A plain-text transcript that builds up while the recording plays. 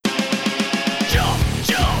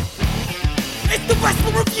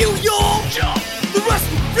Wrestling Review, y'all! Jump! The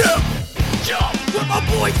Wrestling Review! Jump! With my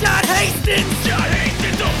boy John Hastings! John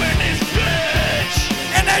Hastings up in this bitch!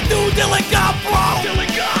 And that dude Dylan got, bro!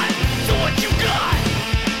 Dylan got! So what you got?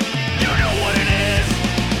 You know what it is!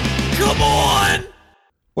 Come on!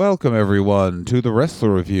 Welcome, everyone, to the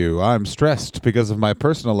Wrestler Review. I'm stressed because of my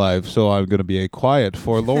personal life, so I'm going to be a quiet,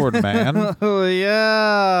 forlorn man. Oh,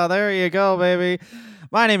 yeah. There you go, baby.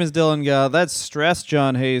 My name is Dylan God. That's stressed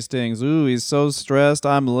John Hastings. Ooh, he's so stressed.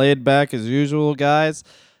 I'm laid back as usual, guys.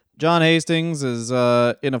 John Hastings is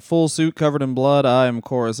in a full suit covered in blood. I am, of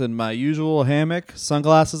course, in my usual hammock,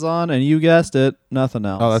 sunglasses on, and you guessed it, nothing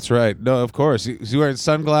else. Oh, that's right. No, of course. He's wearing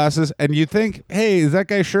sunglasses, and you think, hey, is that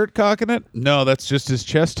guy shirt cocking it? No, that's just his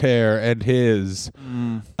chest hair and his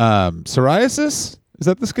psoriasis? Is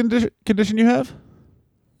that this condition you have?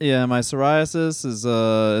 Yeah, my psoriasis is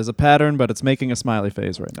a pattern, but it's making a smiley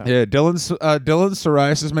face right now. Yeah, Dylan's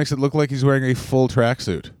psoriasis makes it look like he's wearing a full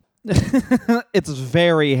tracksuit. It's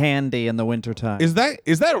very handy in the wintertime. Is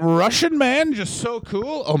that Russian man just so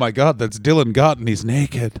cool? Oh my God, that's Dylan Gott and he's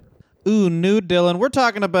naked. Ooh, nude Dylan. We're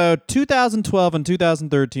talking about 2012 and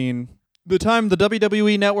 2013, the time the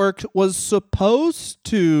WWE Network was supposed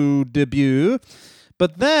to debut,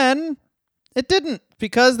 but then it didn't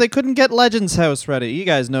because they couldn't get Legends House ready. You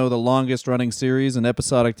guys know the longest running series in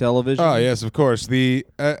episodic television. Oh yes, of course. The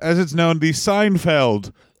as it's known, the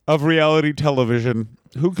Seinfeld of reality television.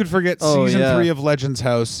 Who could forget season 3 of Legends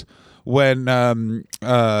House when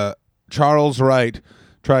Charles Wright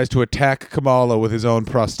tries to attack Kamala with his own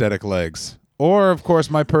prosthetic legs? Or, of course,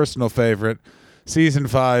 my personal favorite, season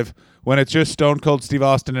 5, when it's just Stone Cold Steve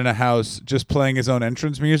Austin in a house just playing his own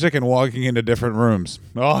entrance music and walking into different rooms.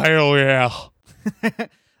 Oh, hell yeah.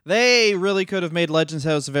 They really could have made Legends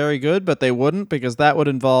House very good, but they wouldn't because that would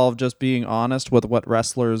involve just being honest with what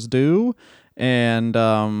wrestlers do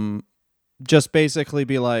and just basically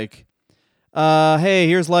be like, hey,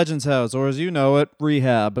 here's Legends House, or as you know it,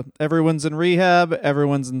 rehab. Everyone's in rehab,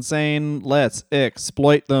 everyone's insane, let's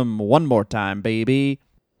exploit them one more time, baby.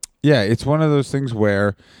 Yeah, it's one of those things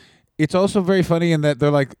where it's also very funny in that they're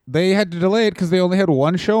like, they had to delay it because they only had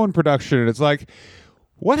one show in production, and it's like,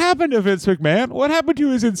 what happened to Vince McMahon? What happened to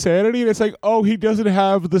his insanity? And it's like, oh, he doesn't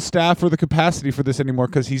have the staff or the capacity for this anymore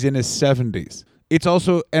because he's in his 70s. It's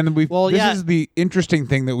also, and this is the interesting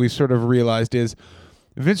thing that we've sort of realized is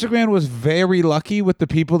Vince McMahon was very lucky with the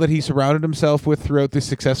people that he surrounded himself with throughout the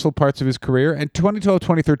successful parts of his career. And 2012,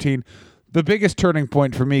 2013, the biggest turning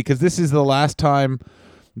point for me, because this is the last time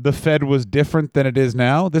the Fed was different than it is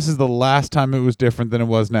now. This is the last time it was different than it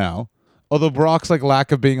was now. Although Brock's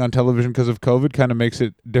lack of being on television because of COVID kind of makes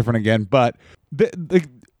it different again. But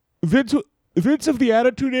Vince of the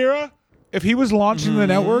Attitude Era, if he was launching the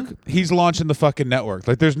network, he's launching the fucking network.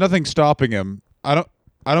 There's nothing stopping him. I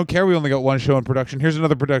don't care. We only got one show in production. Here's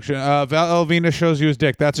another production. Val Elvina shows you his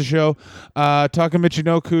dick. That's a show. Taka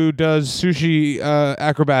Michinoku does sushi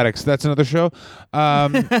acrobatics. That's another show.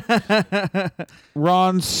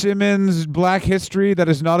 Ron Simmons, Black History. That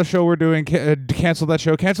is not a show we're doing. Cancel that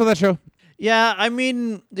show. Cancel that show. Yeah, I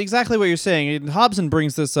mean, exactly what you're saying. Hobson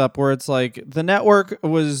brings this up where it's like the network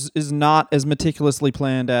is not as meticulously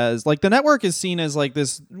planned as the network is seen as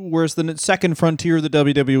this, where it's the second frontier of the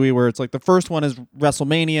WWE, where it's the first one is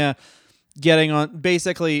WrestleMania,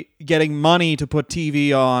 basically getting money to put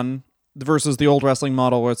TV on versus the old wrestling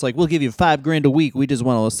model where it's we'll give you $5,000 a week. We just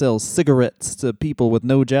want to sell cigarettes to people with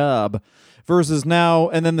no job versus now.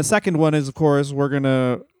 And then the second one is, of course, we're going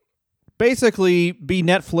to basically be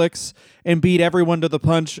Netflix and beat everyone to the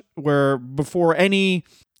punch where before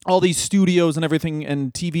all these studios and everything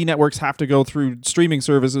and TV networks have to go through streaming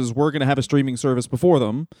services, we're going to have a streaming service before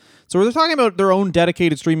them. So they're talking about their own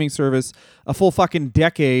dedicated streaming service, a full fucking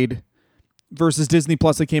decade versus Disney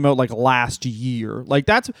Plus that came out last year. You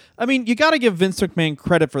got to give Vince McMahon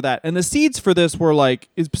credit for that. And the seeds for this were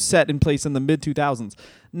is set in place in the mid 2000s.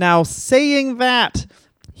 Now saying that,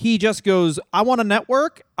 he just goes, I want a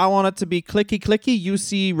network. I want it to be clicky, you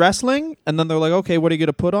see wrestling. And then they're like, okay, what are you going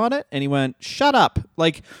to put on it? And he went, shut up.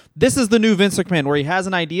 This is the new Vince McMahon where he has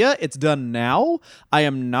an idea. It's done now. I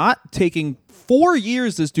am not taking 4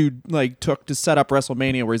 years this dude took to set up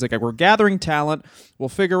WrestleMania where he's like, we're gathering talent. We'll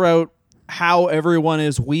figure out how everyone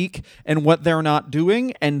is weak and what they're not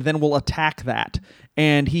doing. And then we'll attack that.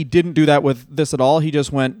 And he didn't do that with this at all. He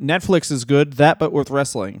just went, Netflix is good, that but with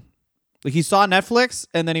wrestling. He saw Netflix,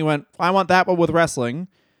 and then he went, I want that, but with wrestling,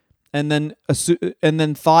 and then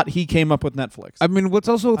thought he came up with Netflix. I mean, what's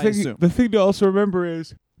also the thing to also remember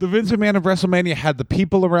is the Vince McMahon of WrestleMania had the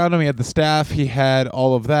people around him, he had the staff, he had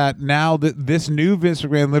all of that. Now, this new Vince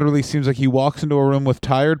McMahon literally seems like he walks into a room with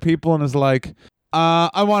tired people and is like,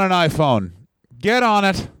 I want an iPhone. get on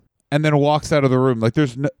it, and then walks out of the room. Like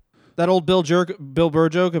there's no. That old Bill Burr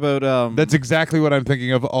joke about That's exactly what I'm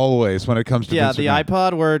thinking of always when it comes to Vince the McMahon.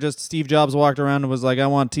 iPod where just Steve Jobs walked around and was like, I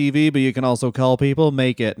want TV, but you can also call people,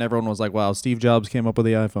 make it. And everyone was like, wow, Steve Jobs came up with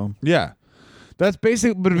the iPhone. Yeah. That's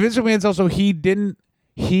basically, but Vince McMahon's also, he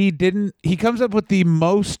comes up with the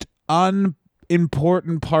most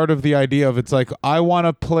unimportant part of the idea of it's like, I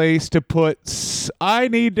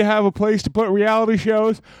need to have a place to put reality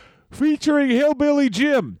shows featuring Hillbilly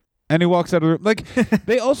Jim. And he walks out of the room. Like,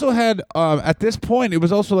 they also had, at this point, it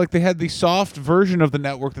was also like they had the soft version of the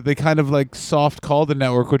network that they kind of like soft called the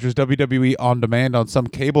network, which was WWE On Demand on some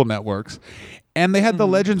cable networks. And they had the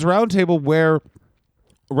Legends Roundtable where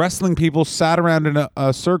wrestling people sat around in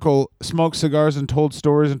a circle, smoked cigars, and told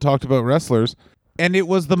stories and talked about wrestlers. And it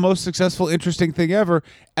was the most successful, interesting thing ever.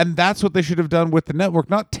 And that's what they should have done with the network.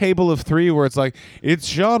 Not Table of Three, where it's like, it's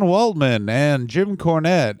Sean Waltman and Jim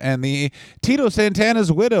Cornette and the Tito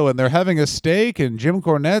Santana's widow, and they're having a steak, and Jim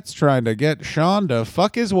Cornette's trying to get Sean to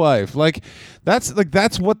fuck his wife. That's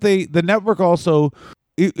what the network also...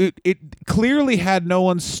 It clearly had no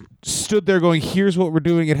one stood there going, here's what we're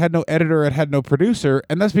doing. It had no editor. It had no producer.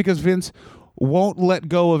 And that's because Vince won't let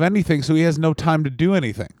go of anything, so he has no time to do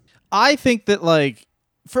anything. I think that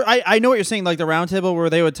I know what you're saying, like the roundtable where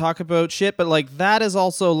they would talk about shit, but like that is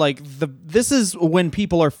also like this is when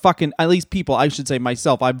people are fucking, at least people, I should say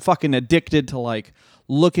myself, I'm fucking addicted to like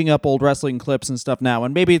looking up old wrestling clips and stuff now.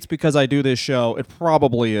 And maybe it's because I do this show. It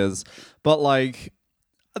probably is. But like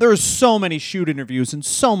there's so many shoot interviews and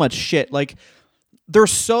so much shit. Like they're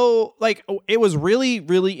so like, it was really,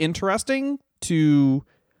 really interesting to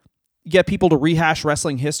get people to rehash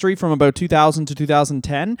wrestling history from about 2000 to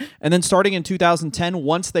 2010, and then starting in 2010,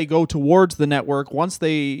 once they go towards the network, once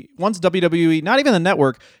WWE, not even the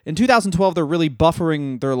network, in 2012 they're really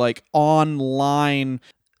buffering their like online,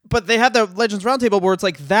 but they had the Legends Roundtable where it's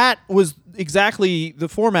like that was exactly the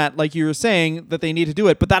format, like you were saying, that they need to do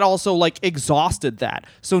it, but that also like exhausted that.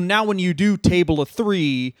 So now when you do Table of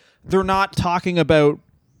Three, they're not talking about,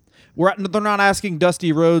 they're not asking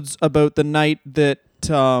Dusty Rhodes about the night that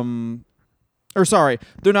they're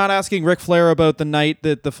not asking Ric Flair about the night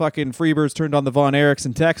that the fucking Freebirds turned on the Von Erichs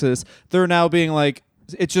in Texas. They're now being like,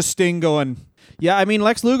 it's just Sting going, yeah, I mean,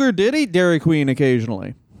 Lex Luger did eat Dairy Queen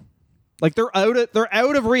occasionally. Like they're out of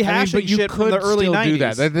rehashing shit from the early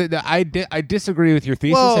 90s. Do that. I disagree with your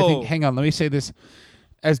thesis. Whoa. I think, hang on, let me say this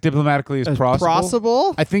as diplomatically as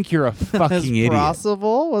possible. I think you're a fucking idiot.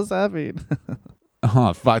 Possible? What's that mean?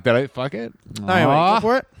 Fuck that. Fuck it. Anyway, go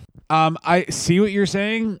for it. I see what you're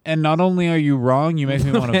saying, and not only are you wrong, you make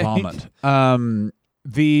me want to vomit.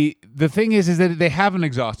 The thing is that they haven't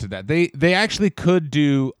exhausted that. They actually could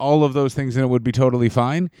do all of those things, and it would be totally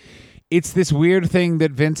fine. It's this weird thing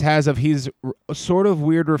that Vince has of his sort of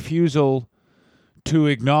weird refusal to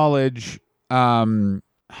acknowledge. How do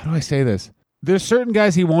I say this? There's certain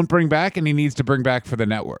guys he won't bring back, and he needs to bring back for the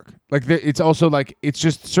network. Like it's also like it's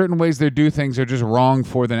just certain ways they do things are just wrong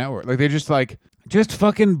for the network. Like they just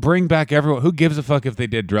fucking bring back everyone. Who gives a fuck if they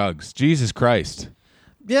did drugs? Jesus Christ.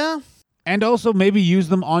 Yeah. And also maybe use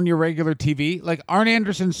them on your regular TV. Like Arn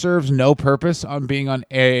Anderson serves no purpose on being on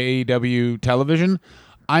AEW television.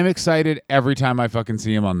 I'm excited every time I fucking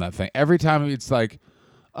see him on that thing. Every time it's like,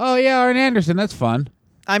 oh yeah, Arn Anderson, that's fun.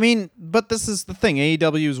 I mean, but this is the thing.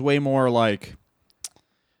 AEW is way more like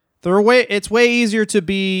it's way easier to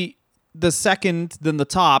be the second than the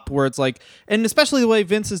top, where it's like, and especially the way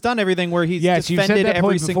Vince has done everything, where he's defended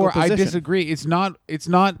every single position. I disagree. It's not.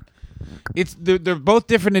 They're both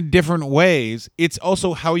different in different ways. It's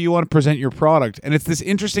also how you want to present your product, and it's this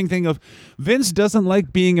interesting thing of Vince doesn't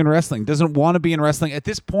like being in wrestling, doesn't want to be in wrestling. At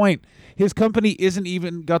this point, his company isn't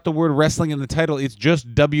even got the word wrestling in the title. It's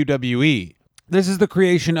just WWE. This is the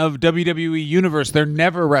creation of WWE Universe. They're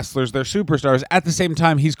never wrestlers. They're superstars. At the same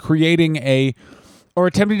time, he's creating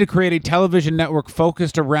attempting to create a television network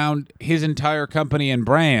focused around his entire company and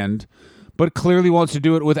brand, but clearly wants to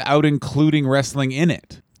do it without including wrestling in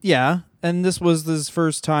it. Yeah, and this was his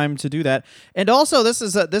first time to do that. And also, this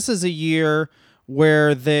is a year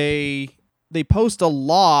where they post a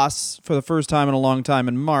loss for the first time in a long time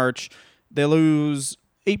in March. They lose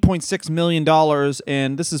 $8.6 million,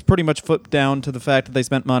 and this is pretty much flipped down to the fact that they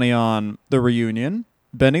spent money on the reunion,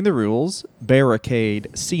 Bending the Rules, Barricade,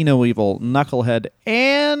 See No Evil, Knucklehead,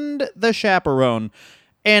 and The Chaperone.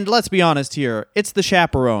 And let's be honest here, it's The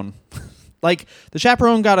Chaperone. Like, The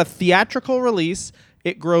Chaperone got a theatrical release.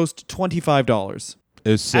 It grossed $25.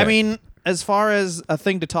 It's sick. I mean, as far as a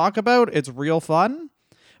thing to talk about, it's real fun.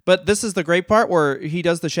 But this is the great part where he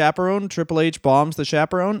does the chaperone. Triple H bombs the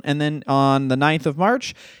chaperone. And then on the 9th of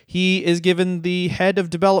March, he is given the head of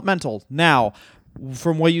developmental. Now,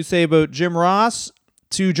 from what you say about Jim Ross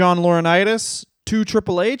to John Laurinaitis to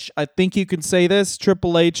Triple H, I think you can say this.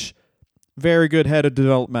 Triple H, very good head of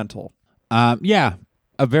developmental. Yeah,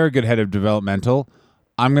 a very good head of developmental.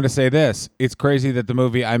 I'm going to say this. It's crazy that the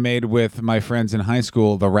movie I made with my friends in high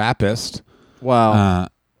school, The Rapist. Wow.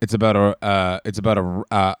 It's about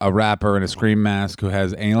a rapper in a scream mask who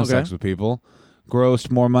has anal sex with people.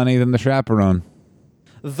 Grossed more money than The Chaperone.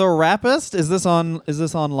 The Rapist? Is this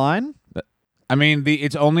online? I mean,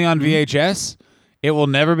 it's only on VHS. It will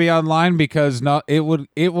never be online because it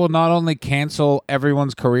will not only cancel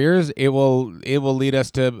everyone's careers. It will lead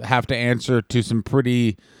us to have to answer to some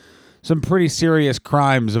pretty serious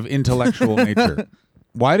crimes of intellectual nature.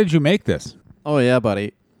 Why did you make this? Oh yeah,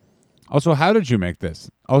 buddy. Also, how did you make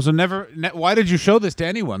this? Also, why did you show this to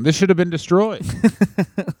anyone? This should have been destroyed.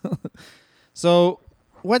 So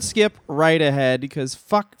let's skip right ahead because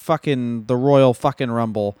fucking the Royal fucking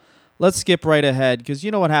Rumble. Let's skip right ahead because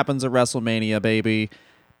you know what happens at WrestleMania, baby.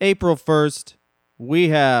 April 1st, we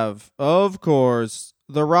have, of course,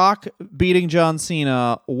 The Rock beating John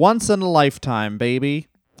Cena once in a lifetime, baby.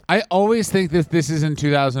 I always think that this is in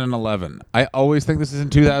 2011. I always think this is in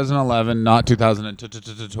 2011, not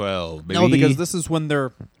 2012. Baby. No, because this is when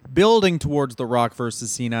they're building towards The Rock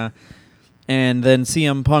versus Cena, and then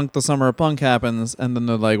CM Punk, the Summer of Punk happens, and then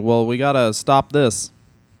they're like, well, we gotta stop this.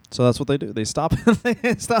 So that's what they do. They stop.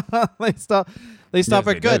 They stop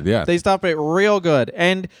it good. Yeah. They stop it real good.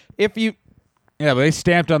 And if you, yeah, but they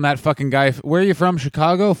stamped on that fucking guy. Where are you from?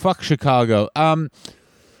 Chicago? Fuck Chicago. And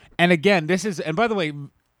again, this is. And by the way,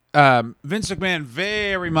 Vince McMahon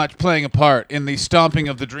very much playing a part in the stomping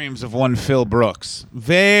of the dreams of one Phil Brooks.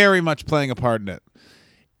 Very much playing a part in it.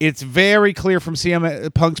 It's very clear from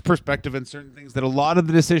CM Punk's perspective and certain things that a lot of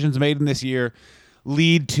the decisions made in this year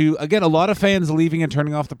lead to, again, a lot of fans leaving and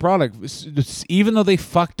turning off the product. Even though they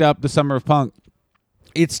fucked up the Summer of Punk,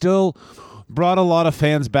 it still brought a lot of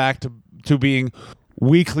fans back to being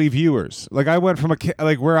weekly viewers. Like, I went from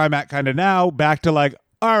where I'm at kind of now back to like,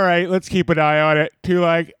 all right, let's keep an eye on it, to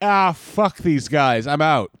like, fuck these guys, I'm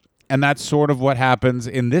out. And that's sort of what happens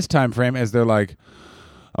in this time frame as they're like,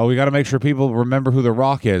 oh, we got to make sure people remember who The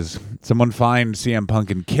Rock is. Someone find CM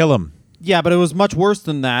Punk and kill him. yeah, but it was much worse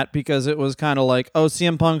than that because it was kind of like, oh,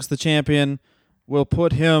 CM Punk's the champion, we'll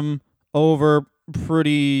put him over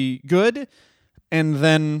pretty good. And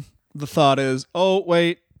then the thought is, oh,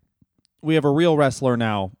 wait, we have a real wrestler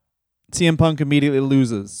now. CM Punk immediately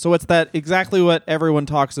loses. So it's that exactly what everyone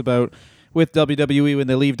talks about with WWE when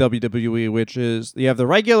they leave WWE, which is you have the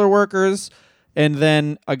regular workers, and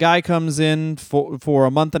then a guy comes in for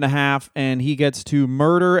a month and a half, and he gets to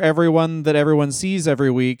murder everyone that everyone sees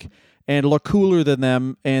every week and look cooler than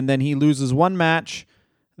them, and then he loses one match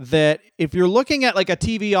that if you're looking at like a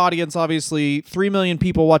TV audience, obviously 3 million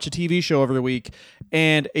people watch a TV show every week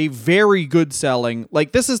and a very good selling,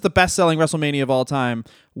 like this is the best selling WrestleMania of all time.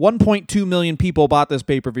 1.2 million people bought this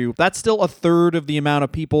pay-per-view. That's still a third of the amount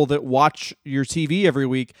of people that watch your TV every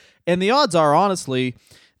week. And the odds are, honestly,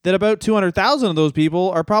 that about 200,000 of those people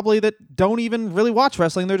are probably that don't even really watch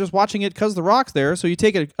wrestling. They're just watching it because The Rock's there. So you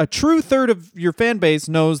take a true third of your fan base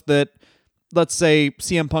knows that, let's say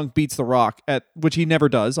CM Punk beats The Rock, which he never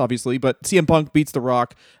does, obviously, but CM Punk beats The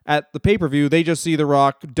Rock at the pay-per-view. They just see The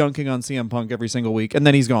Rock dunking on CM Punk every single week, and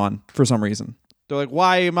then he's gone for some reason. They're like,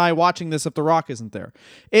 why am I watching this if The Rock isn't there?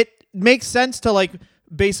 It makes sense to like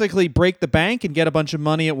basically break the bank and get a bunch of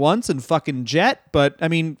money at once and fucking jet, but I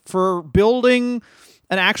mean, for building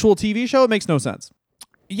an actual TV show, it makes no sense.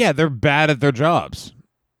 Yeah, they're bad at their jobs.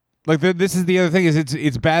 Like this is the other thing is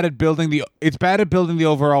it's bad at building the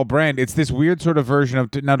overall brand. It's this weird sort of version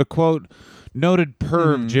of, now to quote noted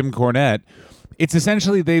perv Jim Cornette, it's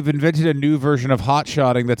essentially they've invented a new version of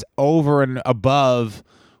hotshotting that's over and above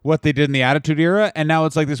what they did in the Attitude Era, and now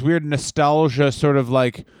it's like this weird nostalgia sort of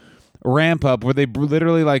like ramp up where they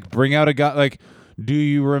literally like bring out a guy like, do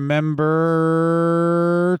you remember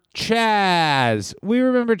Chaz? We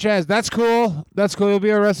remember Chaz. That's cool. He'll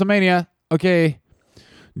be at WrestleMania. Okay.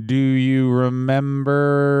 Do you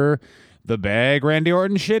remember the bag Randy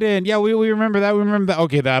Orton shit in? Yeah, we remember that. We remember that.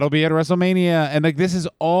 Okay, that'll be at WrestleMania. And like this is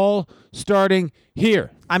all starting here.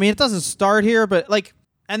 I mean, it doesn't start here, but like,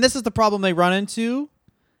 and this is the problem they run into,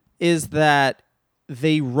 is that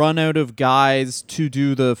they run out of guys to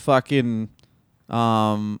do the fucking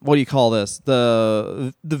what do you call this?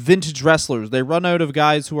 The vintage wrestlers. They run out of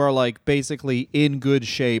guys who are like basically in good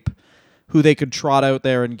shape, who they could trot out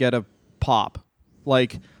there and get a pop.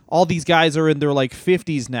 Like all these guys are in their like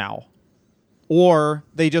 50s now, or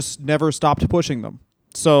they just never stopped pushing them.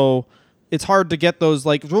 So it's hard to get those,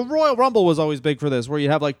 like, Royal Rumble was always big for this, where you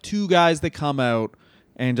have like two guys that come out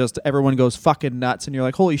and just everyone goes fucking nuts, and you're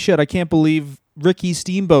like, holy shit, I can't believe Ricky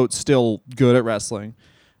Steamboat's still good at wrestling.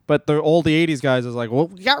 But all the 80s guys is like, well,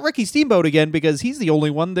 we got Ricky Steamboat again because he's the only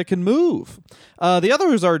one that can move. The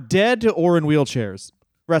others are dead or in wheelchairs.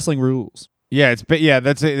 Wrestling rules. Yeah,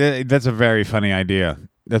 that's a very funny idea.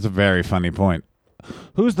 That's a very funny point.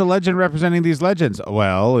 Who's the legend representing these legends?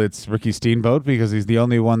 Well, it's Ricky Steamboat because he's the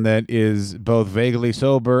only one that is both vaguely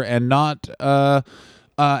sober and not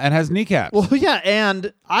and has kneecaps. Well, yeah,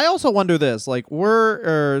 and I also wonder this. Like,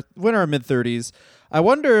 we're in our mid-30s. I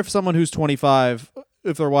wonder if someone who's 25,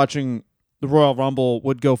 if they're watching the Royal Rumble,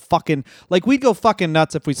 would go fucking... Like, we'd go fucking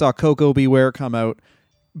nuts if we saw Coco Beware come out.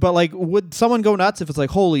 But, like, would someone go nuts if it's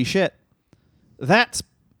like, holy shit, that's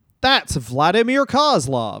Vladimir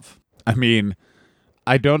Kozlov? I mean,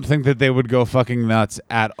 I don't think that they would go fucking nuts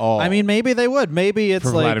at all. I mean, maybe they would. Maybe it's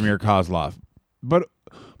for like... Vladimir Kozlov.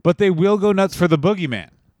 But they will go nuts for the Boogeyman.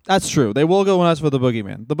 That's true. They will go nuts for the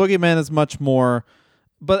Boogeyman. The Boogeyman is much more...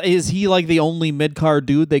 But is he like the only mid-card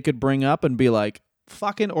dude they could bring up and be like,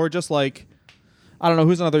 fucking... Or just like... I don't know,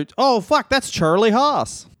 who's another... Oh, fuck, that's Charlie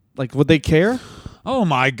Haas. Like, would they care? Oh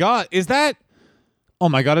my God, is that... Oh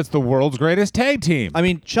my God, it's the world's greatest tag team. I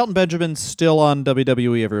mean, Shelton Benjamin's still on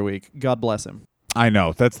WWE every week. God bless him. I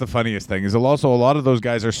know. That's the funniest thing. Is also a lot of those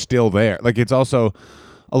guys are still there. Like, it's also...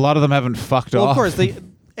 A lot of them haven't fucked off. Well, of course,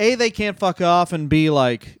 they can't fuck off and be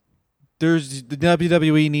like... The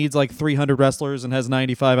WWE needs like 300 wrestlers and has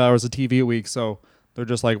 95 hours of TV a week, so they're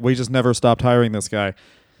just like, we just never stopped hiring this guy.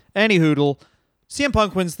 Anyhoodle, CM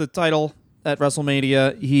Punk wins the title at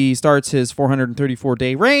WrestleMania. He starts his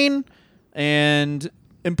 434-day reign, and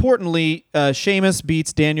importantly, Sheamus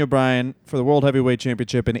beats Daniel Bryan for the World Heavyweight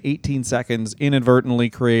Championship in 18 seconds,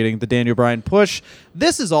 inadvertently creating the Daniel Bryan push.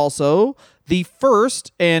 This is also the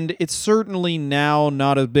first, and it's certainly now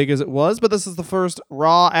not as big as it was, but this is the first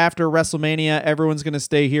Raw after WrestleMania, everyone's going to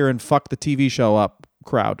stay here and fuck the TV show up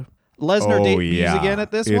crowd. Lesnar debuts again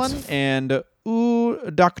at this one, and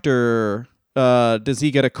Doctor... does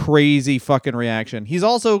he get a crazy fucking reaction? He's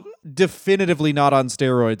also definitively not on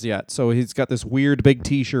steroids yet, so he's got this weird big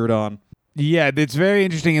T-shirt on. Yeah, it's very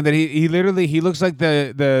interesting in that he looks like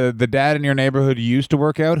the dad in your neighborhood who used to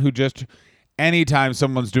work out, who just anytime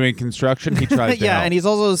someone's doing construction, he tries to help. And he's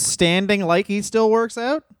also standing like he still works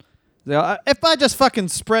out. If I just fucking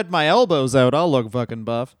spread my elbows out, I'll look fucking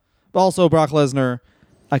buff. But also, Brock Lesnar,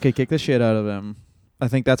 I could kick the shit out of him. I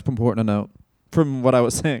think that's important to note from what I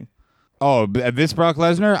was saying. Oh, this Brock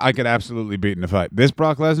Lesnar, I could absolutely beat in a fight. This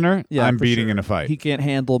Brock Lesnar, I'm beating in a fight. He can't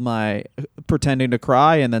handle my pretending to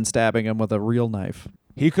cry and then stabbing him with a real knife.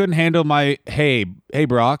 He couldn't handle my, hey,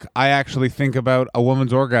 Brock, I actually think about a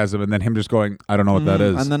woman's orgasm, and then him just going, I don't know what that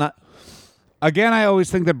is. And then Again, I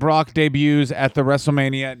always think that Brock debuts at the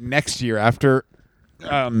WrestleMania next year after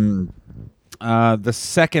the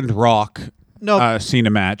second Rock Cena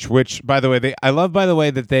match, which, by the way, I love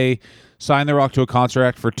that they sign The Rock to a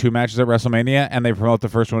contract for 2 matches at WrestleMania, and they promote the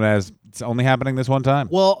first one as it's only happening this one time.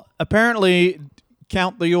 Well, apparently,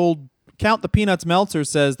 Count the Peanuts Meltzer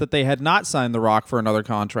says that they had not signed The Rock for another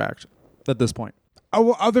contract at this point. Oh,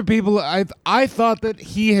 well, other people, I thought that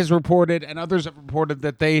he has reported, and others have reported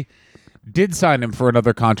that they did sign him for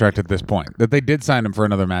another contract at this point, that they did sign him for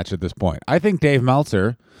another match at this point. I think Dave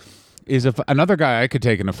Meltzer is another guy I could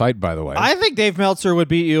take in a fight, by the way. I think Dave Meltzer would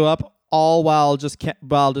beat you up all while just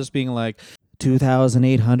being like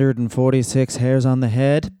 2,846 hairs on the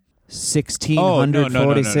head,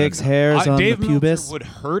 1,646 hairs on Dave the pubis. Meltzer would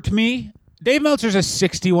hurt me. Dave Meltzer's a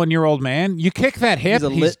 61-year-old man. You kick that hip,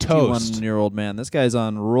 he's toast. 61-year-old man. This guy's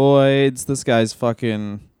on roids. This guy's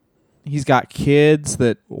fucking... He's got kids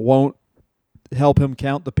that won't help him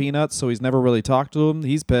count the peanuts, so he's never really talked to them.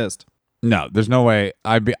 He's pissed. No, there's no way.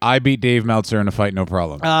 I beat Dave Meltzer in a fight, no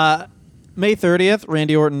problem. May 30th,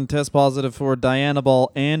 Randy Orton tests positive for Dianabol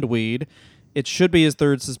and weed. It should be his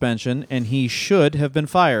 3rd suspension, and he should have been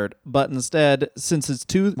fired. But instead, since it's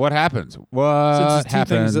two... What happens? Since it's two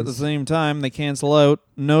things at the same time, they cancel out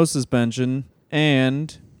no suspension,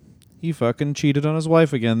 and he fucking cheated on his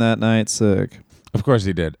wife again that night. Sick. Of course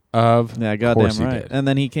he did. Yeah, goddamn right. And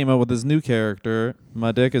then he came up with his new character,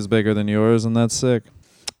 My Dick is Bigger Than Yours, and that's sick.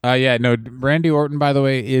 Yeah, no, Randy Orton, by the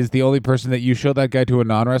way, is the only person that you show that guy to a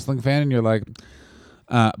non-wrestling fan, and you're like,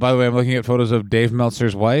 by the way, I'm looking at photos of Dave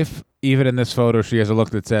Meltzer's wife. Even in this photo, she has a look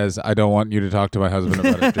that says, I don't want you to talk to my husband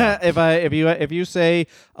about his job. If you say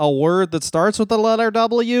a word that starts with the letter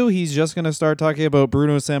W, he's just going to start talking about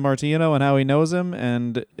Bruno Sammartino and how he knows him,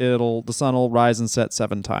 and the sun will rise and set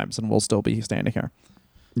 7 times, and we'll still be standing here.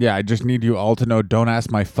 Yeah, I just need you all to know, don't ask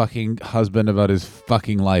my fucking husband about his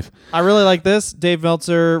fucking life. I really like this. Dave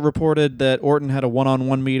Meltzer reported that Orton had a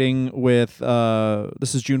one-on-one meeting with,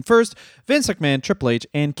 this is June 1st, Vince McMahon, Triple H,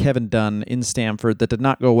 and Kevin Dunn in Stamford. That did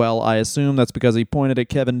not go well. I assume that's because he pointed at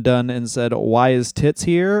Kevin Dunn and said, "Why is Tits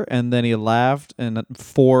here?" And then he laughed and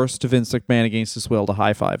forced Vince McMahon against his will to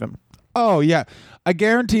high-five him. Oh, yeah. I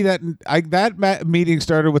guarantee that meeting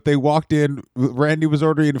started with they walked in, Randy was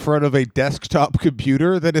already in front of a desktop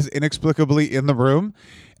computer that is inexplicably in the room,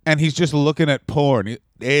 and he's just looking at porn.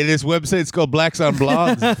 Hey, this website's called Blacks on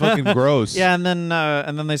Blondes. It's fucking gross. Yeah, and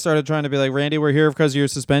then they started trying to be like, "Randy, we're here because of your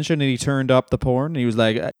suspension," and he turned up the porn, and he was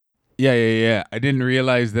like, Yeah. I didn't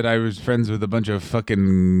realize that I was friends with a bunch of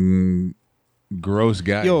fucking gross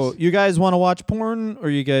guys. "Yo, you guys want to watch porn, or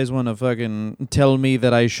you guys want to fucking tell me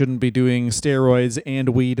that I shouldn't be doing steroids and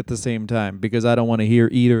weed at the same time? Because I don't want to hear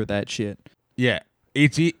either of that shit." Yeah.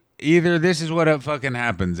 It's either this is what fucking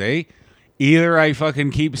happens, eh? Either I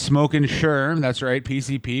fucking keep smoking Sherm, that's right,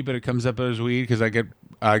 PCP, but it comes up as weed because I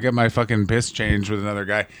get my fucking piss changed with another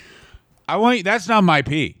guy. That's not my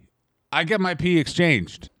pee. I get my pee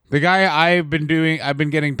exchanged. The guy I've been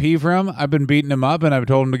getting pee from, I've been beating him up and I've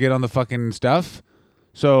told him to get on the fucking stuff.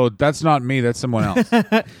 So that's not me, that's someone else.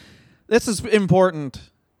 This is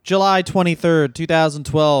important. July 23rd,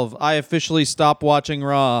 2012, I officially stopped watching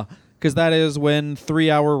Raw because that is when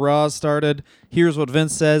 3-hour Raw started. Here's what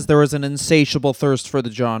Vince says: "There is an insatiable thirst for the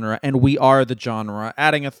genre, and we are the genre.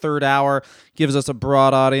 Adding a third hour gives us a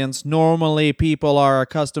broad audience. Normally, people are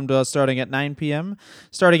accustomed to us starting at 9 p.m.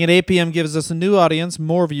 Starting at 8 p.m. gives us a new audience,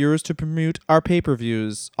 more viewers to promote our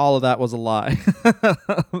pay-per-views." All of that was a lie.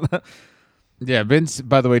 Yeah, Vince,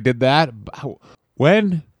 by the way, did that.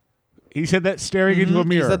 When? He said that staring into a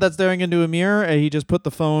mirror. He said that staring into a mirror. And he just taped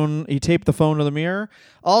the phone to the mirror.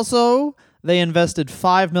 Also, they invested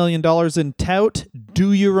 $5 million in Tout.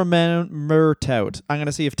 Do you remember Tout? I'm going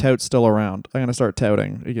to see if Tout's still around. I'm going to start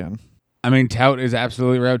touting again. I mean, Tout is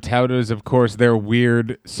absolutely around. Tout is, of course, their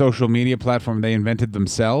weird social media platform they invented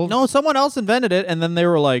themselves. No, someone else invented it, and then they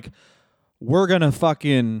were like, we're gonna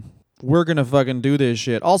fucking do this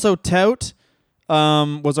shit. Also, Tout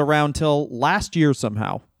was around till last year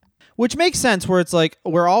somehow. Which makes sense, where it's like,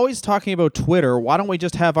 we're always talking about Twitter. Why don't we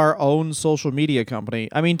just have our own social media company?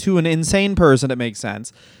 I mean, to an insane person, it makes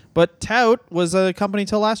sense. But Tout was a company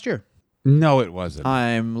till last year. No, it wasn't.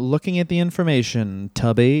 I'm looking at the information,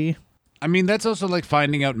 Tubby. I mean, that's also like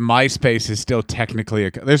finding out MySpace is still technically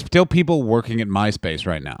there's still people working at MySpace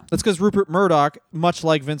right now. That's because Rupert Murdoch, much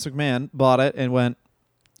like Vince McMahon, bought it and went,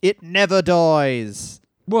 "It never dies."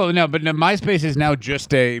 Well, no, but MySpace is now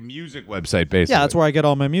just a music website, basically. Yeah, that's where I get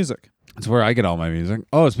all my music. That's where I get all my music.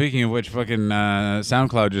 Oh, speaking of which, fucking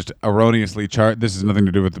SoundCloud just erroneously this has nothing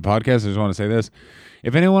to do with the podcast. I just want to say this.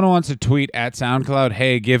 If anyone wants to tweet at SoundCloud,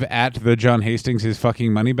 hey, give at the John Hastings his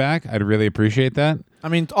fucking money back, I'd really appreciate that. I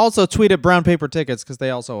mean, also tweet at Brown Paper Tickets because they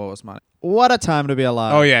also owe us money. What a time to be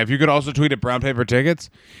alive. Oh, yeah. If you could also tweet at Brown Paper Tickets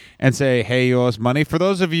and say, hey, you owe us money. For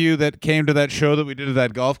those of you that came to that show that we did at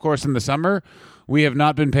that golf course in the summer, we have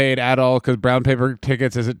not been paid at all because Brown Paper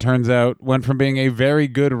Tickets, as it turns out, went from being a very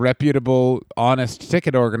good, reputable, honest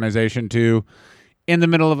ticket organization to, in the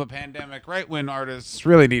middle of a pandemic, right when artists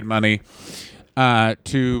really need money,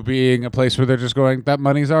 to being a place where they're just going, that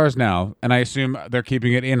money's ours now. And I assume they're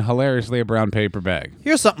keeping it in hilariously a brown paper bag.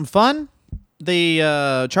 Here's something fun.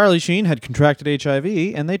 The Charlie Sheen had contracted HIV,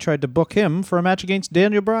 and they tried to book him for a match against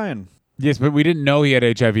Daniel Bryan. Yes, but we didn't know he had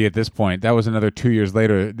HIV at this point. That was another 2 years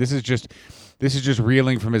later. This is just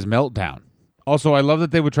reeling from his meltdown. Also, I love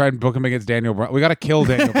that they would try and book him against Daniel Bryan. We got to kill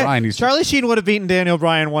Daniel Bryan. Charlie Sheen would have beaten Daniel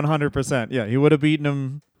Bryan 100%. Yeah, he would have beaten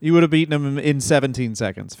him. He would have beaten him in 17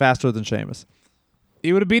 seconds, faster than Sheamus.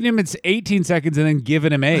 He would have beaten him in 18 seconds and then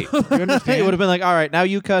given him 8. You understand? He would have been like, all right, now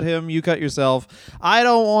you cut him, you cut yourself. I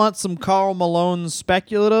don't want some Karl Malone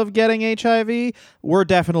speculative getting HIV. We're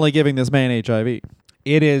definitely giving this man HIV.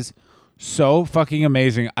 It is so fucking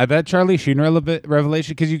amazing. I bet Charlie Sheen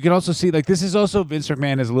revelation, because you can also see, like, this is also Vince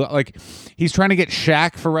McMahon is like, he's trying to get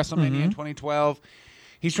Shaq for WrestleMania in 2012.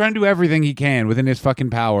 He's trying to do everything he can within his fucking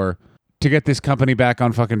power to get this company back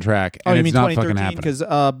on fucking track. And you it's mean not 2013? fucking happening.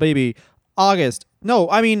 Because, baby, August. No,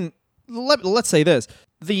 I mean, let's say this.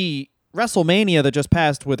 The WrestleMania that just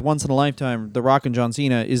passed with Once in a Lifetime, The Rock and John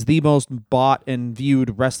Cena, is the most bought and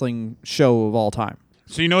viewed wrestling show of all time.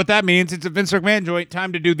 So you know what that means? It's a Vince McMahon joint.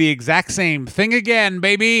 Time to do the exact same thing again,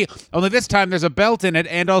 baby. Only this time there's a belt in it,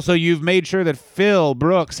 and also you've made sure that Phil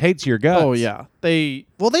Brooks hates your guts. Oh, yeah. They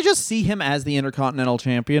just see him as the Intercontinental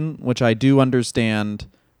Champion, which I do understand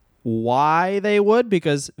why they would,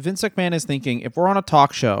 because Vince McMahon is thinking, if we're on a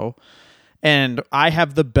talk show and I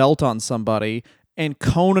have the belt on somebody and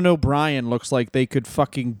Conan O'Brien looks like they could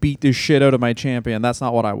fucking beat the shit out of my champion. That's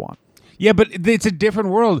not what I want. Yeah, but it's a different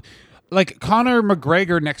world. Like Conor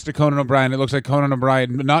McGregor next to Conan O'Brien, it looks like Conan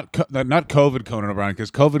O'Brien, not COVID Conan O'Brien,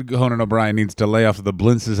 because COVID Conan O'Brien needs to lay off the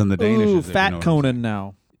Blintzes and the Danishes. Ooh, fat Conan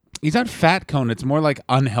now. He's not fat Conan. It's more like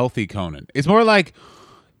unhealthy Conan. It's more like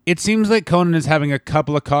it seems like Conan is having a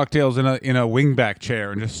couple of cocktails in a wingback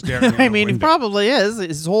chair and just staring. I mean, he probably is.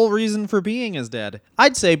 His whole reason for being is dead.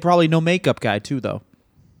 I'd say probably no makeup guy too, though.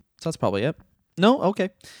 So that's probably it. No, okay.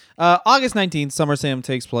 August 19th, SummerSlam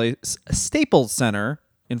takes place. Staples Center.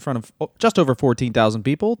 In front of just over 14,000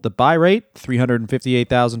 people. The buy rate,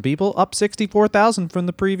 358,000 people, up 64,000 from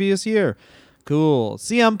the previous year. Cool.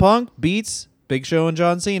 CM Punk beats Big Show and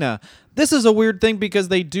John Cena. This is a weird thing because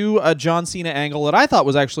they do a John Cena angle that I thought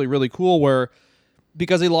was actually really cool where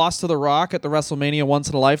because he lost to The Rock at the WrestleMania Once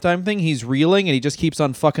in a Lifetime thing, he's reeling and he just keeps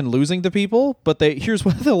on fucking losing to people. But here's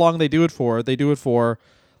how long they do it for. They do it for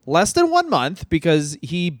less than 1 month because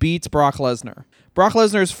he beats Brock Lesnar. Brock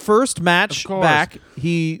Lesnar's first match back,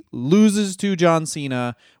 he loses to John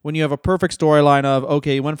Cena when you have a perfect storyline of,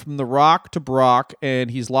 okay, he went from The Rock to Brock,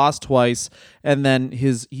 and he's lost twice, and then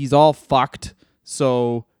he's all fucked,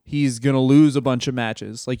 so he's going to lose a bunch of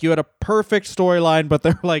matches. Like, you had a perfect storyline, but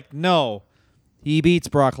they're like, no, he beats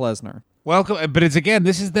Brock Lesnar. Welcome, but it's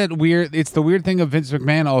the weird thing of Vince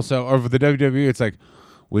McMahon also, or the WWE, it's like,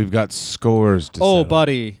 we've got scores to settle.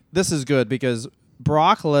 Buddy, this is good because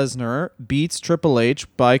Brock Lesnar beats Triple H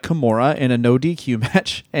by Kimura in a no DQ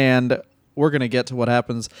match, and we're going to get to what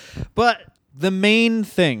happens. But the main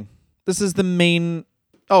thing, this is the main...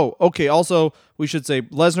 Oh, okay, also, we should say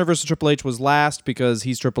Lesnar versus Triple H was last because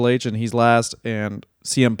he's Triple H and he's last, and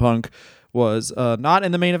CM Punk was not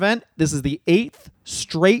in the main event. This is the 8th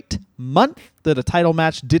straight month that a title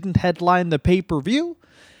match didn't headline the pay-per-view.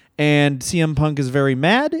 And CM Punk is very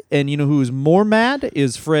mad. And you know who's more mad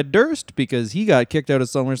is Fred Durst because he got kicked out of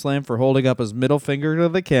SummerSlam for holding up his middle finger to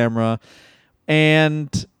the camera.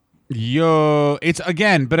 And it's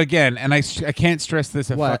again, and I can't stress this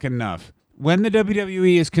fucking enough. When the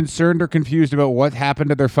WWE is concerned or confused about what happened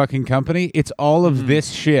to their fucking company, it's all of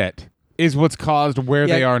this shit is what's caused where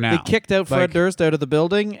they are now. They kicked out Fred Durst out of the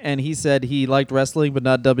building, and he said he liked wrestling but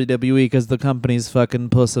not WWE because the company's fucking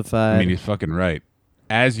pussified. I mean, he's fucking right.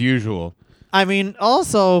 As usual. I mean,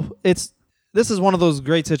 also, this is one of those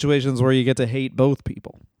great situations where you get to hate both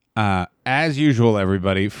people. As usual,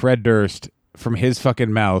 everybody, Fred Durst, from his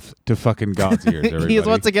fucking mouth to fucking God's ears, everybody. He is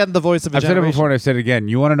once again the voice of a generation. I've said it before and I've said it again.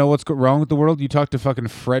 You want to know what's wrong with the world? You talk to fucking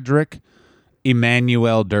Frederick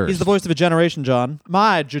Emmanuel Durst. He's the voice of a generation, John.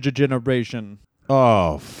 My generation.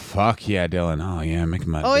 Oh, fuck yeah, Dylan. Oh, yeah, make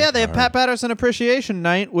my they have Pat Patterson Appreciation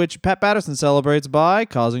Night, which Pat Patterson celebrates by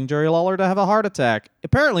causing Jerry Lawler to have a heart attack.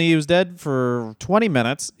 Apparently, he was dead for 20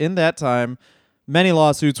 minutes. In that time, many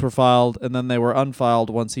lawsuits were filed, and then they were unfiled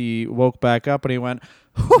once he woke back up, and he went,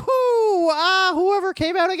 hoo-hoo, whoever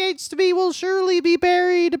came out against me will surely be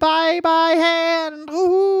buried by my hand.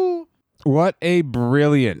 Hoo-hoo. What a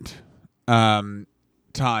brilliant...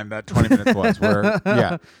 time that 20 minutes was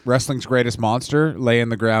where wrestling's greatest monster lay in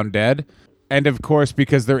the ground dead, and of course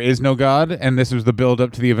because there is no God and this was the build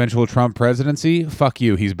up to the eventual Trump presidency, fuck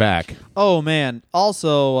you, he's back. Oh man,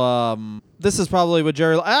 also this is probably what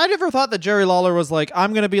I never thought that Jerry Lawler was like,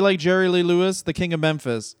 I'm gonna be like Jerry Lee Lewis, the King of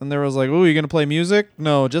Memphis, and there was like, oh, you gonna play music?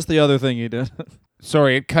 No, just the other thing he did.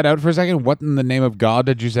 Sorry, it cut out for a second. What in the name of God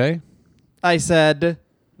did you say? I said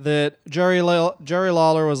that Jerry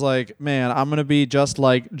Lawler was like, man, I'm going to be just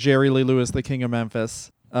like Jerry Lee Lewis, the King of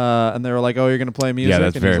Memphis. And they were like, oh, you're going to play music? Yeah,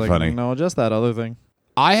 that's and very he's like, funny. No, just that other thing.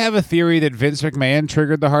 I have a theory that Vince McMahon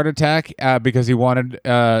triggered the heart attack because he wanted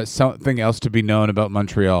something else to be known about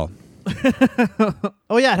Montreal.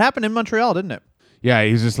 Oh, yeah, it happened in Montreal, didn't it? Yeah,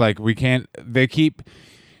 he's just like, we can't... They keep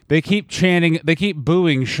chanting, they keep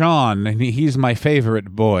booing Sean, and he's my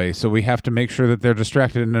favorite boy, so we have to make sure that they're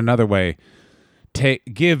distracted in another way.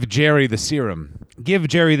 Give Jerry the serum. Give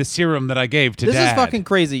Jerry the serum that I gave to Dad. This is fucking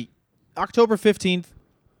crazy. October 15th,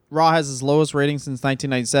 Raw has its lowest rating since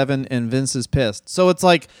 1997, and Vince is pissed. So it's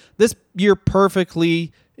like this year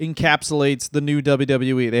perfectly encapsulates the new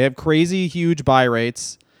WWE. They have crazy, huge buy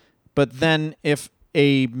rates, but then if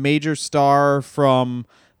a major star from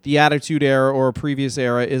the Attitude Era or a previous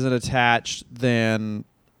era isn't attached, then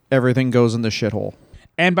everything goes in the shithole.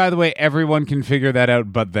 And by the way, everyone can figure that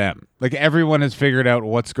out but them. Like, everyone has figured out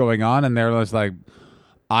what's going on, and they're just like,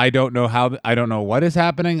 I don't know what is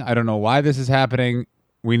happening. I don't know why this is happening.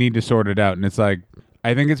 We need to sort it out. And it's like,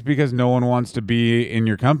 I think it's because no one wants to be in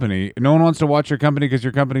your company. No one wants to watch your company because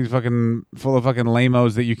your company's fucking full of fucking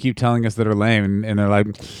lame-os that you keep telling us that are lame. And they're like,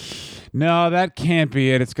 no, that can't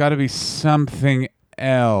be it. It's got to be something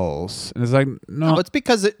else. And it's like, No, it's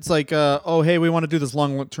because it's like, oh, hey, we want to do this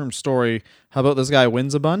long-term story. How about this guy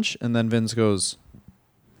wins a bunch? And then Vince goes,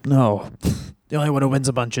 no, the only one who wins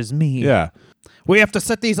a bunch is me. Yeah. We have to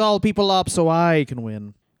set these all people up so I can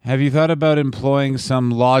win. Have you thought about employing some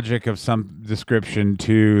logic of some description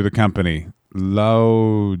to the company?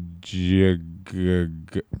 Logic.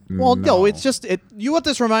 Well, no, it's just what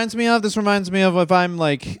this reminds me of. This reminds me of if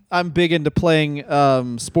I'm big into playing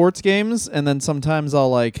sports games, and then sometimes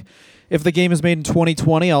I'll if the game is made in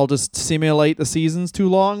 2020, I'll just simulate the seasons too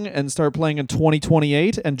long and start playing in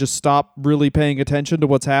 2028 and just stop really paying attention to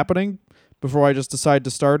what's happening before I just decide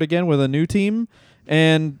to start again with a new team.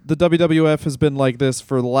 And the WWF has been like this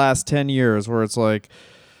for the last 10 years, where it's like,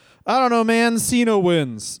 I don't know, man, Cena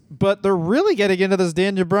wins. But they're really getting into this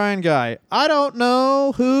Daniel Bryan guy. I don't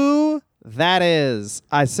know who that is.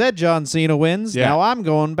 I said John Cena wins. Yeah. Now I'm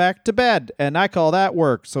going back to bed, and I call that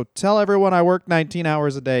work. So tell everyone I work 19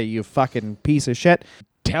 hours a day, you fucking piece of shit.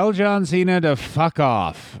 Tell John Cena to fuck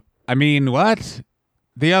off. I mean, what?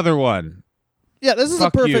 The other one. Yeah, this is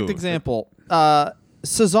Fuck a perfect you. example.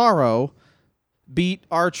 Cesaro beat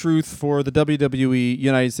R-Truth for the WWE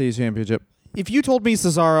United States Championship. If you told me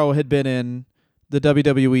Cesaro had been in the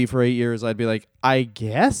WWE for 8 years, I'd be like, I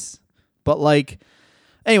guess? But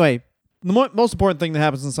anyway, the most important thing that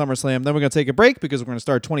happens in SummerSlam, then we're going to take a break because we're going to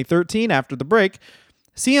start 2013 after the break.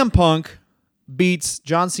 CM Punk beats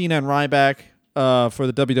John Cena and Ryback for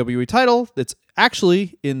the WWE title. It's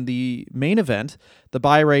actually in the main event. The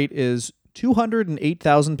buy rate is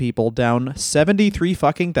 208,000 people, down 73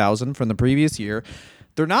 fucking thousand from the previous year.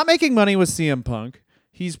 They're not making money with CM Punk.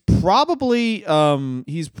 He's probably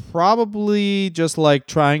just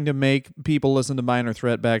trying to make people listen to Minor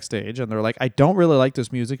Threat backstage, and they're like, I don't really like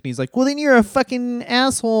this music. And he's like, well, then you're a fucking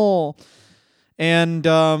asshole. And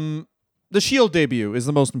the Shield debut is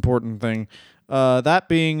the most important thing. That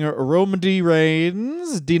being Roman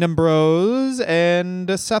Reigns, Dean Ambrose,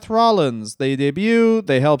 and Seth Rollins. They debut,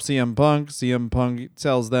 they help CM Punk. CM Punk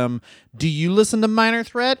tells them, do you listen to Minor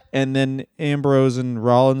Threat? And then Ambrose and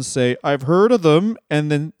Rollins say, I've heard of them. And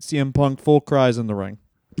then CM Punk full cries in the ring.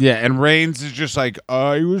 Yeah, and Reigns is just like,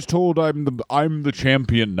 I was told I'm the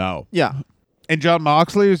champion now. Yeah. And John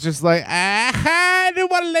Moxley is just like, I don't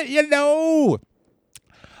want to let you know.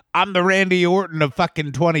 I'm the Randy Orton of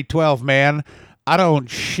fucking 2012, man. I don't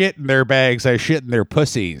shit in their bags. I shit in their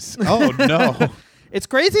pussies. Oh, no. It's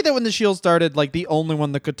crazy that when the Shield started, the only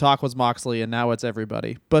one that could talk was Moxley, and now it's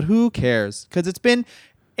everybody. But who cares? Because it's been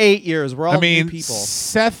 8 years. We're all new people.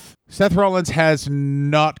 Seth Rollins has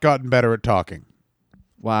not gotten better at talking.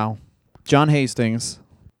 Wow. John Hastings.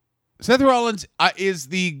 Seth Rollins is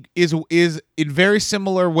in very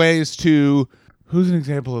similar ways to... Who's an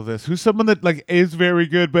example of this? Who's someone that is very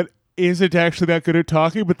good but isn't actually that good at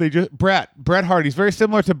talking, but they just Bret Hart. He's very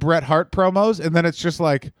similar to Bret Hart promos, and then it's just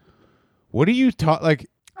like, what do you talk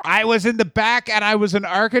I was in the back and I was an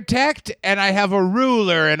architect and I have a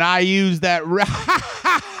ruler and I use that.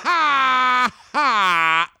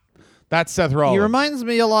 That's Seth Rollins. He reminds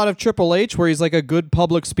me a lot of Triple H, where he's like a good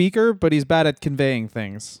public speaker, but he's bad at conveying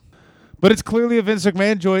things. But it's clearly a Vince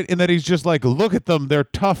McMahon joint in that he's just like, look at them, they're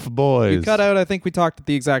tough boys. We cut out, I think we talked at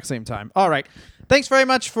the exact same time. All right. Thanks very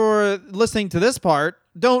much for listening to this part.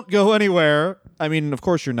 Don't go anywhere. I mean, of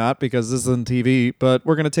course you're not, because this isn't TV, but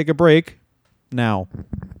we're going to take a break now.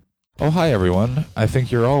 Oh, hi, everyone. I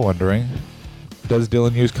think you're all wondering, does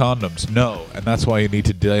Dylan use condoms? No, and that's why you need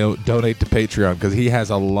to donate to Patreon, because he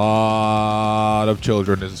has a lot of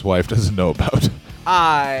children his wife doesn't know about.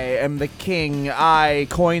 I am the king. I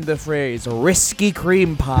coined the phrase risky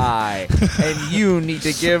cream pie. And you need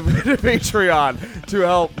to give to Patreon to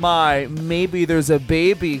help my Maybe There's a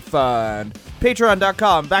Baby fund.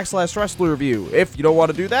 Patreon.com/Wrestler Review. If you don't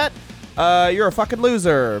want to do that, you're a fucking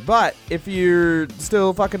loser. But if you're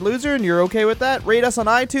still a fucking loser and you're okay with that, rate us on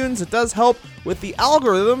iTunes. It does help with the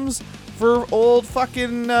algorithms for old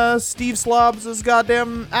fucking Steve Slobs'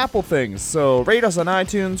 goddamn Apple things. So rate us on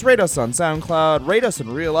iTunes, rate us on SoundCloud, rate us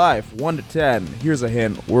in real life, 1 to 10. Here's a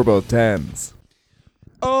hint, we're both 10s.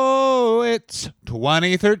 Oh, it's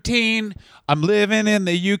 2013. I'm living in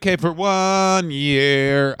the UK for 1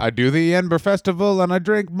 year. I do the Edinburgh Festival and I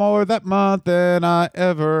drink more that month than I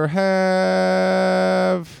ever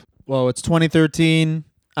have. Well, it's 2013.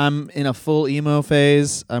 I'm in a full emo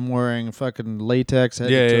phase. I'm wearing fucking latex head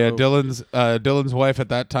to toe. Dylan's wife at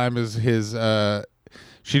that time is his.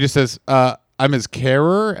 She just says, "I'm his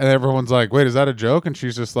carer," and everyone's like, "Wait, is that a joke?" And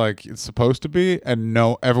she's just like, "It's supposed to be," and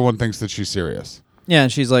no, everyone thinks that she's serious. Yeah,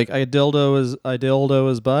 and she's like, I dildo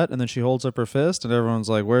his butt, and then she holds up her fist, and everyone's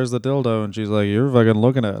like, where's the dildo? And she's like, you're fucking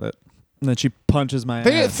looking at it. And then she punches my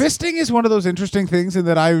Thing- ass. Fisting is one of those interesting things in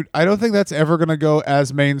that I don't think that's ever going to go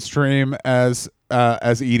as mainstream as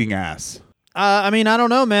eating ass. I mean, I don't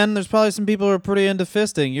know, man. There's probably some people who are pretty into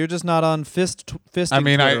fisting. You're just not on fisting. I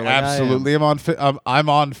mean, Twitter I like absolutely am on. I'm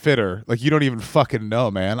on Fitter. Like you don't even fucking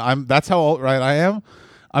know, man. That's how alt-right I am.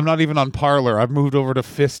 I'm not even on Parlor. I've moved over to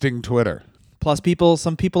fisting Twitter. Plus,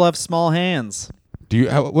 some people have small hands. Do you?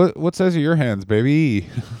 What size are your hands, baby?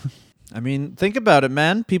 I mean, think about it,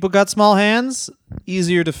 man. People got small hands,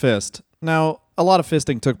 easier to fist. Now, a lot of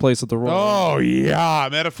fisting took place at the Royal. Oh yeah,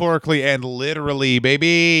 metaphorically and literally,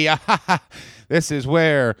 baby. This is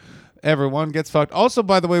where everyone gets fucked. Also,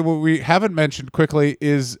 by the way, what we haven't mentioned quickly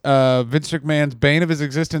is Vince McMahon's bane of his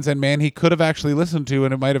existence and man he could have actually listened to,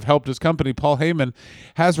 and it might have helped his company. Paul Heyman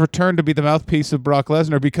has returned to be the mouthpiece of Brock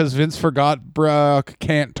Lesnar because Vince forgot Brock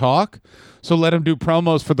can't talk, so let him do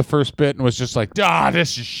promos for the first bit and was just like,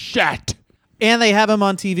 this is shit. And they have him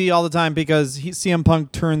on TV all the time because CM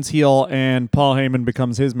Punk turns heel and Paul Heyman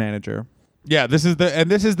becomes his manager. Yeah, this is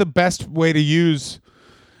the best way to use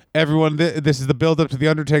everyone. This is the build up to the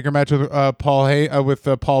Undertaker match with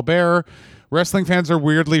Paul Bearer. Wrestling fans are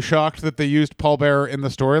weirdly shocked that they used Paul Bearer in the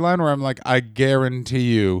storyline. Where I'm like, I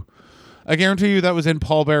guarantee you that was in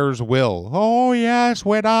Paul Bearer's will. Oh yes,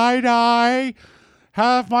 when I die,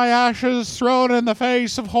 have my ashes thrown in the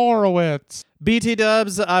face of Horowitz. BT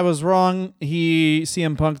Dubs, I was wrong.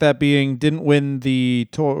 CM Punk, that being, didn't win the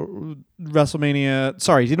WrestleMania.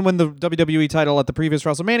 Sorry, he didn't win the WWE title at the previous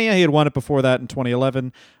WrestleMania. He had won it before that in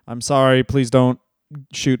 2011. I'm sorry. Please don't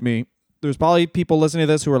shoot me. There's probably people listening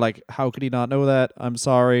to this who are like, "How could he not know that?" I'm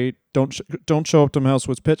sorry. Don't show up to my house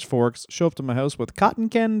with pitchforks. Show up to my house with cotton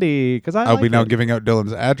candy because I'll be now giving out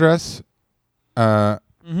Dylan's address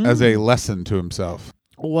as a lesson to himself.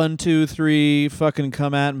 1, 2, 3, fucking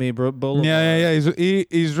come at me, bro. Yeah.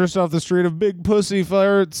 He's just off the street of Big Pussy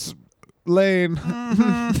Farts Lane.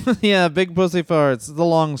 Yeah, Big Pussy Farts, the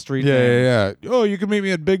long street. Yeah. Oh, you can meet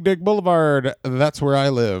me at Big Dick Boulevard. That's where I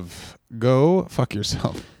live. Go fuck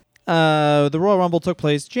yourself. The Royal Rumble took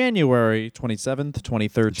place January 27th,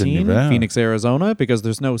 2013, Geneva. Phoenix, Arizona, because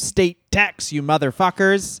there's no state tax, you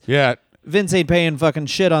motherfuckers. Yeah. Vince ain't paying fucking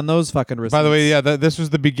shit on those fucking receipts. By the way, this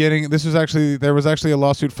was the beginning. There was actually a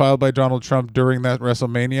lawsuit filed by Donald Trump during that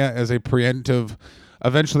WrestleMania as a preemptive.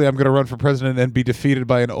 Eventually, I'm going to run for president and be defeated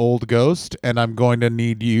by an old ghost, and I'm going to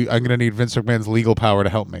need Vince McMahon's legal power to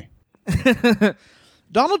help me.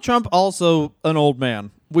 Donald Trump also an old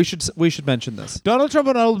man. We should mention this. Donald Trump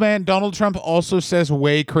an old man. Donald Trump also says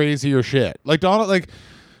way crazier shit. Like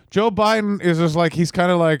Joe Biden is just like he's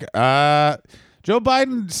kind of like Joe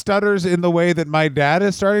Biden stutters in the way that my dad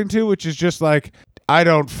is starting to, which is just like, I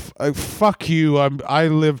don't fuck you. I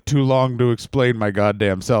live too long to explain my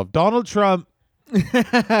goddamn self. Donald Trump,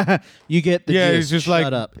 you get the yeah, gist. he's just Shut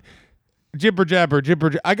like up. jibber jabber.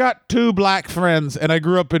 I got 2 black friends, and I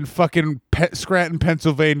grew up in fucking Scranton,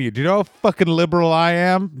 Pennsylvania. Do you know how fucking liberal I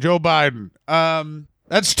am, Joe Biden?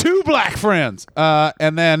 That's 2 black friends.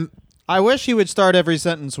 And then I wish he would start every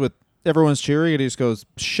sentence with everyone's cheering, and he just goes,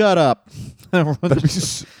 "Shut up."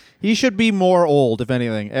 He should be more old, if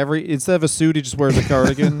anything. Instead of a suit, he just wears a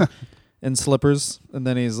cardigan and slippers, and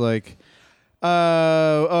then he's like,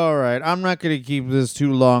 all right, I'm not going to keep this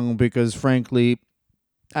too long because, frankly,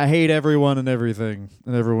 I hate everyone and everything."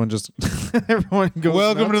 And everyone just everyone goes,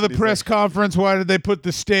 welcome nuts, to the and he's press conference. Why did they put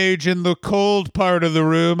the stage in the cold part of the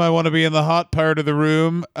room? I want to be in the hot part of the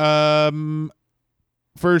room.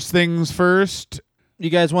 First things first. "You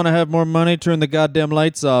guys want to have more money? Turn the goddamn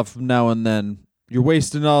lights off now and then. You're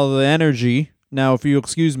wasting all the energy. Now, if you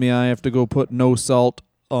excuse me, I have to go put no salt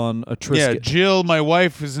on a Triscuit." Yeah, Jill, my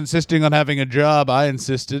wife, is insisting on having a job. I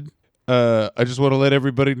insisted. I just want to let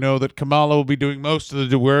everybody know that Kamala will be doing most of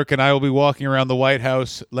the work, and I will be walking around the White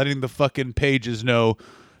House letting the fucking pages know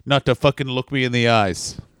not to fucking look me in the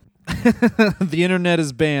eyes. The internet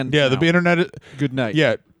is banned. Yeah, now. the internet. Good night.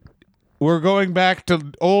 Yeah, we're going back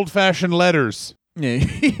to old-fashioned letters. Yeah.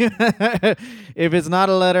 If it's not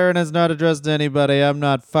a letter and it's not addressed to anybody, I'm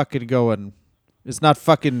not fucking going. It's not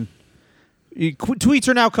fucking. Tweets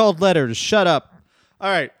are now called letters. Shut up.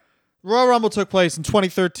 All right. Royal Rumble took place in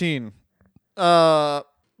 2013. Barack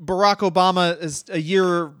Obama is a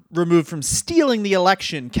year removed from stealing the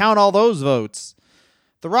election. Count all those votes.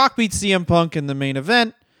 The Rock beats CM Punk in the main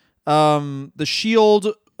event. The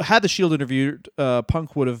Shield. Had the Shield interviewed,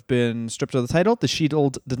 Punk would have been stripped of the title. The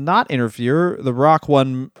Shield did not interfere. The Rock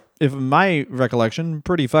won, if in my recollection,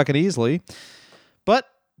 pretty fucking easily. But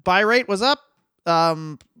buy rate was up,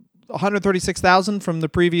 136,000 from the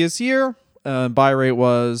previous year. Buy rate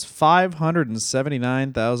was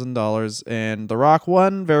 $579,000, and The Rock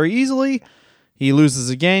won very easily. He loses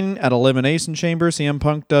again at Elimination Chamber. CM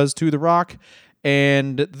Punk does to The Rock.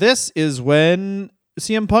 And this is when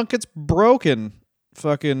CM Punk gets broken.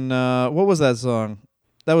 Fucking, what was that song?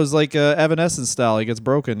 That was like Evanescence style. He gets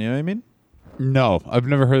broken, you know what I mean? No, I've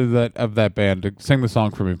never heard of that band. Sing the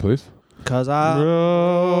song for me, please. 'Cause I'm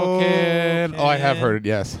Broken. Oh, I have heard it,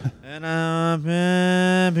 yes. and I'm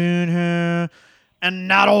in her,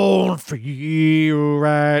 and I don't feel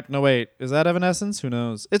right. No, wait. Is that Evanescence? Who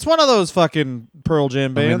knows? It's one of those fucking Pearl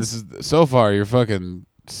Jam I mean, bands. so far,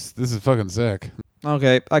 this is fucking sick.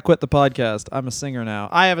 Okay, I quit the podcast. I'm a singer now.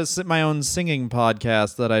 I have my own singing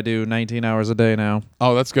podcast that I do 19 hours a day now.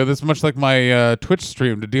 Oh, that's good. That's much like my Twitch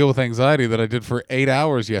stream to deal with anxiety that I did for 8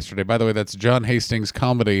 hours yesterday. By the way, that's John Hastings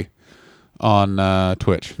Comedy on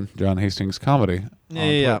Twitch. John Hastings Comedy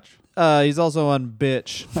on Twitch. He's also on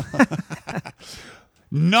Bitch.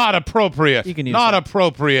 Not appropriate. You can use Not that.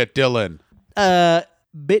 appropriate, Dylan.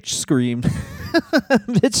 Bitch Scream.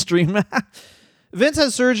 Bitch Stream. Vince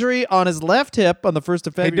has surgery on his left hip on the 1st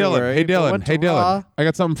of February. Hey, Dylan. Went Hey, to Raw. Dylan. I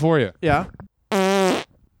got something for you. Yeah. How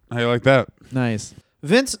you like that? Nice.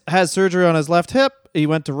 Vince has surgery on his left hip. He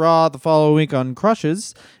went to Raw the following week on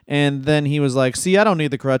crutches, and then he was like, see, I don't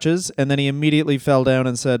need the crutches. And then he immediately fell down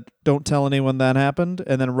and said, don't tell anyone that happened.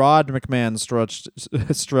 And then Rod McMahon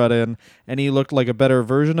strut in, and he looked like a better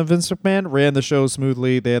version of Vince McMahon, ran the show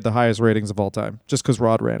smoothly. They had the highest ratings of all time, just because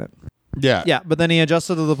Rod ran it. Yeah. Yeah, but then he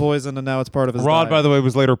adjusted to the poison, and now it's part of his Rod, diet. by the way,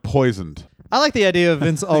 was later poisoned. I like the idea of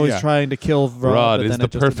Vince always Yeah. trying to kill Rod, Rod but is then the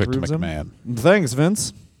it just perfect improves him. McMahon. Thanks,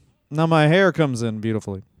 Vince. Now my hair comes in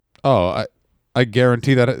beautifully. Oh, I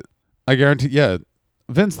guarantee that. I guarantee. Yeah,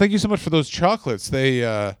 Vince, thank you so much for those chocolates.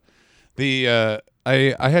 I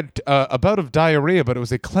had a bout of diarrhea, but it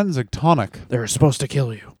was a cleansing tonic. They're supposed to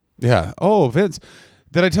kill you. Yeah. Oh, Vince,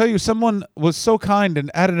 did I tell you someone was so kind and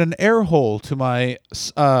added an air hole to my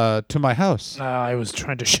house? I was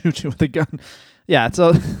trying to shoot you with a gun. Yeah,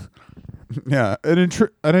 so Yeah, an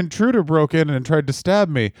intruder broke in and tried to stab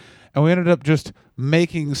me, and we ended up just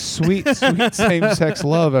making sweet same-sex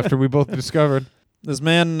love after we both discovered. this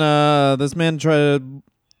man tried.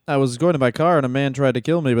 I was going to my car and a man tried to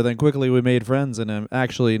kill me, but then quickly we made friends, and I'm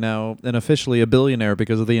actually now and officially a billionaire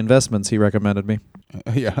because of the investments he recommended me.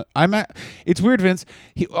 Yeah, it's weird, Vince.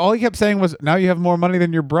 All he kept saying was, "Now you have more money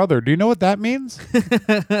than your brother." Do you know what that means?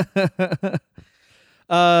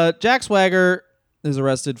 Jack Swagger is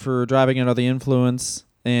arrested for driving under the influence,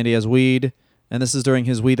 and he has weed, and this is during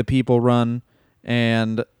his We the People run,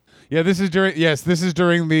 and Yeah, this is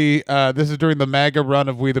during the MAGA run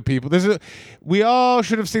of We the People. We all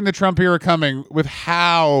should have seen the Trump era coming with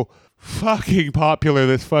how fucking popular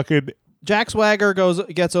this fucking Jack Swagger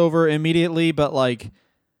gets over immediately, but like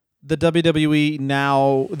the WWE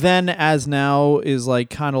now is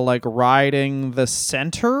like kind of like riding the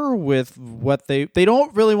center with what they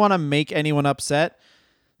don't really want to make anyone upset.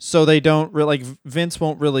 So they don't really, like, Vince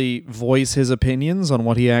won't really voice his opinions on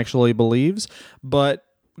what he actually believes, but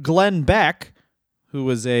Glenn Beck, who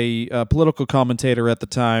was a political commentator at the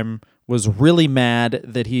time, was really mad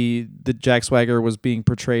that Jack Swagger was being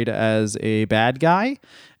portrayed as a bad guy,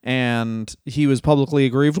 and he was publicly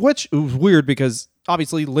aggrieved, which was weird because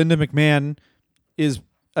obviously Linda McMahon is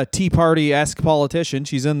a Tea Party-esque politician.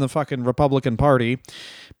 She's in the fucking Republican Party,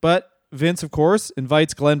 but Vince, of course,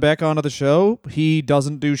 invites Glenn Beck onto the show. He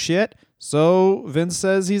doesn't do shit, so Vince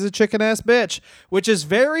says he's a chicken-ass bitch, which is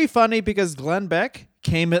very funny because Glenn Beck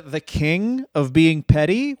came at the king of being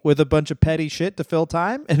petty with a bunch of petty shit to fill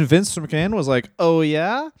time, and Vince McMahon was like, oh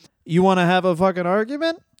yeah? You want to have a fucking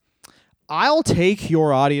argument? I'll take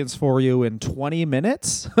your audience for you in 20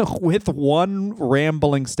 minutes with one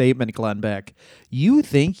rambling statement, Glenn Beck. You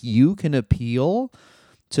think you can appeal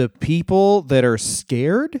to people that are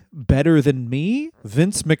scared better than me,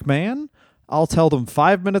 Vince McMahon? I'll tell them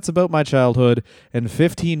 5 minutes about my childhood and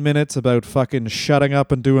 15 minutes about fucking shutting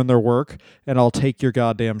up and doing their work, and I'll take your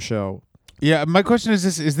goddamn show. Yeah, my question is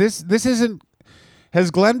this isn't.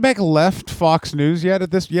 Has Glenn Beck left Fox News yet?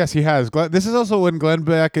 Yes, he has. This is also when Glenn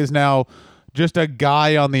Beck is now just a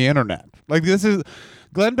guy on the internet. Like, this is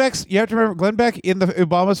Glenn Beck's. You have to remember, Glenn Beck in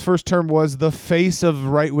Obama's first term was the face of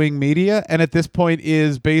right-wing media, and at this point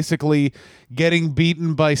is basically getting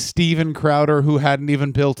beaten by Steven Crowder, who hadn't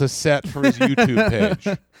even built a set for his YouTube page.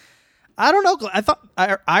 I don't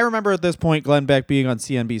know. I remember at this point Glenn Beck being on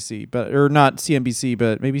CNBC, or not CNBC,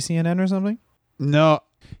 but maybe CNN or something. No,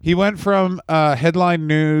 he went from headline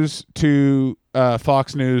news to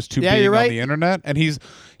Fox News to being on the internet, and he's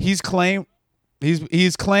claimed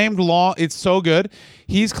law. It's so good.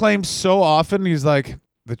 He's claimed so often. He's like,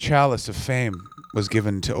 the chalice of fame was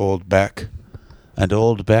given to old Beck, And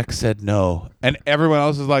old Beck said no. And everyone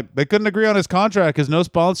else is like, they couldn't agree on his contract because no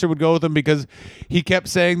sponsor would go with him because he kept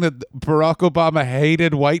saying that Barack Obama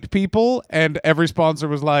hated white people. And every sponsor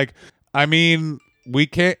was like, I mean, we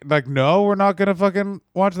can't, like, no, we're not going to fucking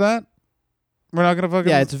watch that. We're not going to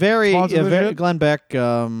fucking Yeah, it's very, sponsor this shit? Glenn Beck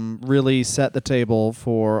really set the table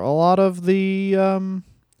for a lot of the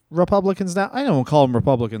Republicans now. I don't call them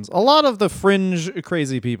Republicans. A lot of the fringe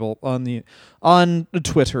crazy people on the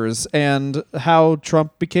Twitters and how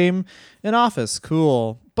Trump became in office.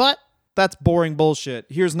 Cool. But that's boring bullshit.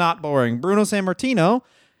 Here's not boring. Bruno Sammartino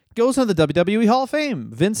goes into the WWE Hall of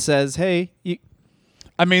Fame. Vince says, hey,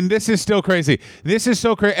 I mean, this is still crazy. This is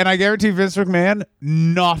so crazy. And I guarantee Vince McMahon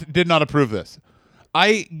did not approve this.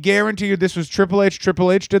 I guarantee you this was Triple H.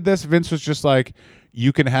 Triple H did this. Vince was just like,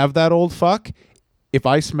 you can have that old fuck. If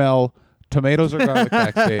I smell tomatoes or garlic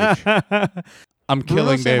backstage, I'm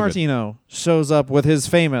killing Bruno David. Sammartino shows up with his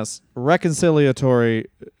famous reconciliatory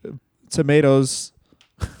tomatoes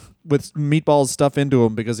with meatballs stuffed into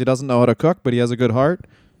them because he doesn't know how to cook, but he has a good heart.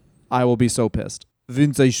 I will be so pissed.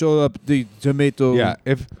 Vince, I show up the tomato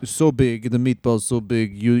so big, the meatball's so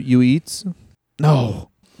big. You eat?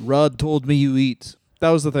 No. Rod told me you eat.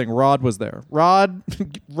 That was the thing. Rod was there. Rod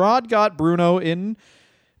got Bruno in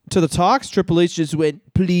to the talks. Triple H just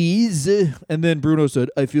went, please. And then Bruno said,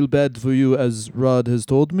 I feel bad for you as Rod has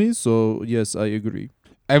told me. So, yes, I agree.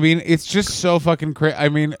 I mean, it's just so fucking crazy. I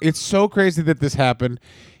mean, it's so crazy that this happened.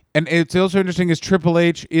 And it's also interesting is Triple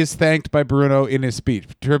H is thanked by Bruno in his speech.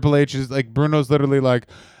 Triple H is like, Bruno's literally like,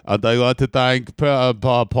 I'd like to thank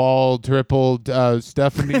Paul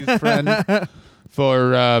Stephanie's friend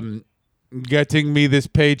for getting me this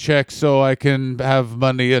paycheck so I can have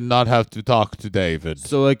money and not have to talk to David.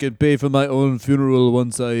 So I can pay for my own funeral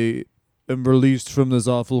once I am released from this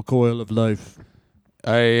awful coil of life.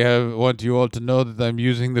 I want you all to know that I'm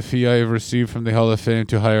using the fee I have received from the Hall of Fame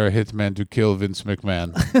to hire a hitman to kill Vince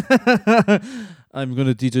McMahon. I'm going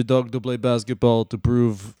to teach a dog to play basketball to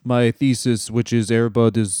prove my thesis, which is Air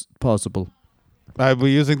Bud is possible. I'll be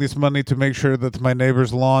using this money to make sure that my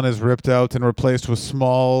neighbor's lawn is ripped out and replaced with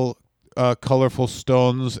small, colorful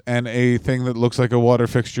stones and a thing that looks like a water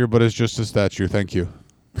fixture but is just a statue. Thank you.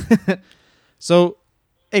 So,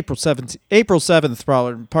 April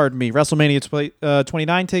 7th, pardon me, WrestleMania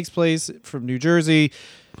 29 takes place from New Jersey.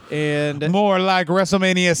 And More like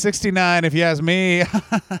WrestleMania 69, if you ask me.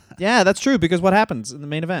 yeah, that's true, because what happens in the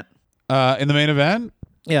main event? In the main event?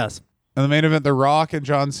 Yes. In the main event, The Rock and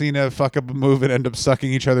John Cena fuck up a move and end up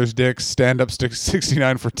sucking each other's dicks, stand up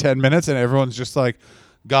 69 for 10 minutes, and everyone's just like,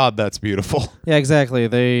 God, that's beautiful. Yeah, exactly.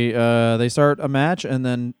 They start a match, and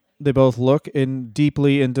then they both look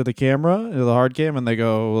deeply into the camera, into the hard cam, and they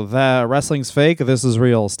go, "That wrestling's fake. This is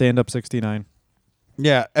real. Stand up 69."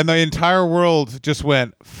 Yeah, and the entire world just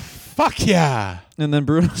went, fuck yeah. And then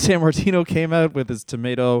Bruno Sammartino came out with his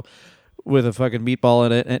tomato with a fucking meatball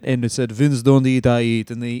in it, and it said, "Vince don't eat, I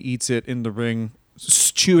eat," and he eats it in the ring,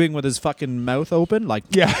 chewing with his fucking mouth open, like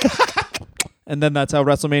Yeah. And then that's how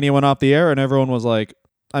WrestleMania went off the air, and everyone was like,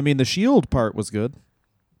 I mean, the Shield part was good.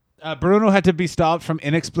 Bruno had to be stopped from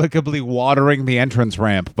inexplicably watering the entrance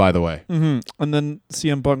ramp, by the way. Mm-hmm. And then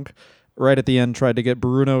CM Punk, right at the end, tried to get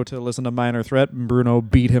Bruno to listen to Minor Threat, and Bruno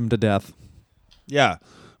beat him to death. Yeah.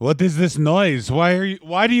 What is this noise? Why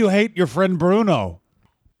do you hate your friend Bruno?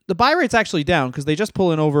 The buy rate's actually down because they just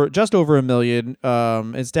pull in just over 1 million.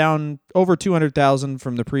 It's down over 200,000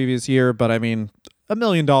 from the previous year, but I mean, $1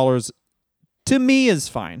 million to me is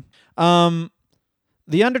fine.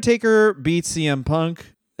 The Undertaker beats CM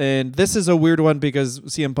Punk. And this is a weird one because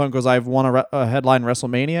CM Punk goes, "I've won a headline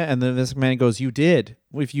WrestleMania," and then this man goes, "You did.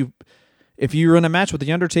 If you were in a match with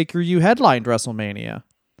the Undertaker, you headlined WrestleMania."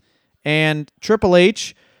 And Triple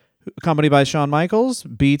H, accompanied by Shawn Michaels,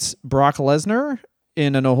 beats Brock Lesnar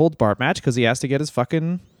in a no-holds-barred match because he has to get his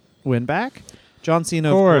fucking win back. John Cena,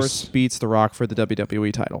 of course, beats The Rock for the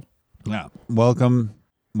WWE title. Yeah.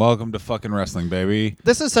 Welcome to fucking wrestling, baby.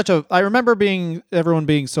 This is I remember everyone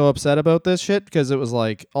being so upset about this shit because it was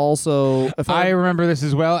like also. I remember this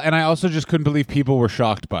as well, and I also just couldn't believe people were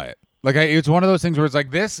shocked by it. Like, it's one of those things where it's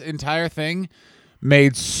like this entire thing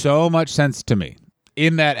made so much sense to me.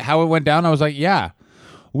 In that how it went down, I was like, yeah,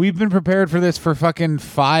 we've been prepared for this for fucking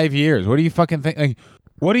 5 years. What do you fucking think? Like,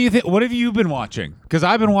 what do you think? What have you been watching? Because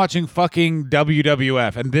I've been watching fucking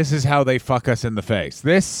WWF, and this is how they fuck us in the face.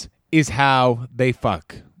 This is how they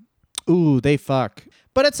fuck. Ooh, they fuck.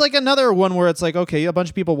 But it's like another one where it's like, okay, a bunch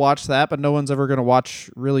of people watch that, but no one's ever going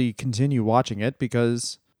to really continue watching it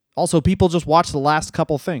because also people just watch the last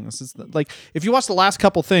couple things. It's like, if you watch the last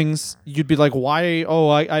couple things, you'd be like, why? Oh,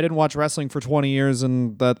 I didn't watch wrestling for 20 years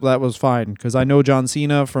and that was fine because I know John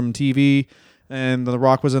Cena from TV and The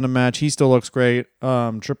Rock was in a match. He still looks great.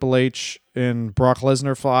 Triple H and Brock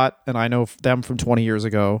Lesnar fought, and I know them from 20 years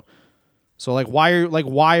ago. So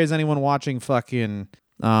why is anyone watching fucking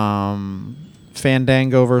Fandango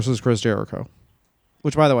versus Chris Jericho?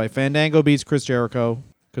 Which, by the way, Fandango beats Chris Jericho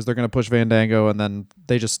because they're gonna push Fandango, and then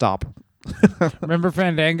they just stop. Remember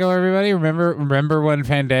Fandango, everybody? Remember when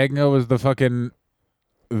Fandango was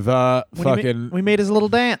We made his little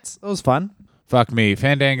dance. That was fun. Fuck me.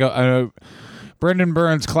 Fandango. Brendan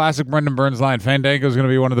Burns, classic Brendan Burns line. Fandango's going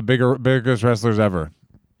to be one of the biggest wrestlers ever.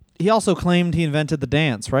 He also claimed he invented the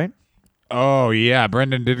dance, right? Oh, yeah.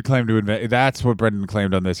 Brendan did claim to invent. That's what Brendan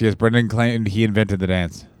claimed on this. Yes, Brendan claimed he invented the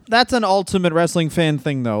dance. That's an ultimate wrestling fan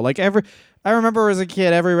thing, though. Like I remember as a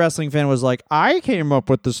kid, every wrestling fan was like, I came up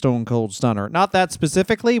with the Stone Cold Stunner. Not that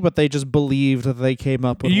specifically, but they just believed that they came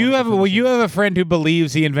up with You have a friend who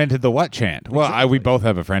believes he invented the what chant. Well, Exactly. We both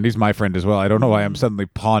have a friend. He's my friend as well. I don't know why I'm suddenly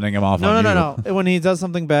pawning him off on you. No. When he does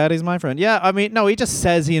something bad, he's my friend. Yeah, I mean, no, he just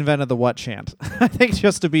says he invented the what chant. I think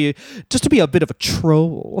just to be a bit of a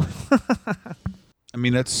troll. I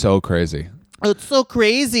mean, that's so crazy. It's so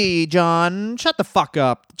crazy, John. Shut the fuck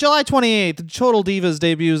up. July 28th, Total Divas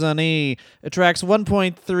debuts on E. It tracks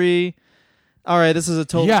 1.3. All right, this is a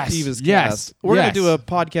Total Divas cast. We're going to do a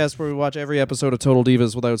podcast where we watch every episode of Total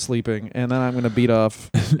Divas without sleeping, and then I'm going to beat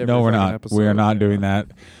off every No, we're not. episode. We are not doing that.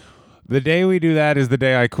 The day we do that is the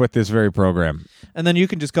day I quit this very program. And then you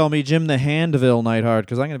can just call me Jim the Handville Nightheart,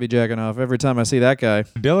 because I'm going to be jacking off every time I see that guy.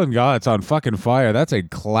 Dylan Gott's on fucking fire. That's a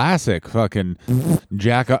classic fucking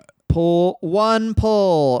jack. Pull.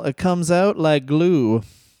 It comes out like glue.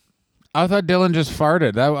 I thought Dylan just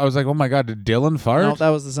farted. I was like, oh my God, did Dylan fart? No, that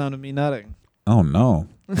was the sound of me nutting. Oh no.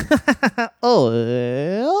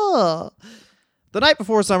 Oh. The night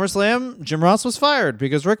before SummerSlam, Jim Ross was fired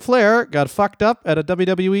because Ric Flair got fucked up at a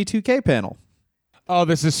WWE 2K panel. Oh,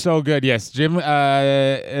 this is so good. Yes, Jim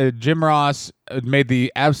Ross made the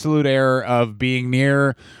absolute error of being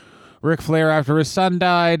near Ric Flair after his son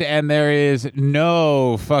died, and there is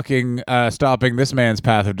no fucking stopping this man's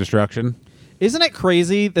path of destruction. Isn't it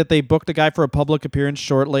crazy that they booked a guy for a public appearance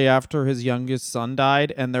shortly after his youngest son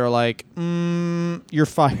died, and they're like, you're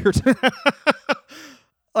fired?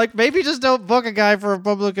 Like, maybe just don't book a guy for a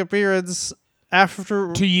public appearance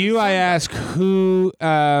after... To you, I ask,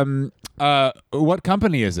 what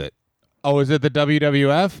company is it? Oh, is it the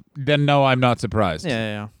WWF? Then no, I'm not surprised.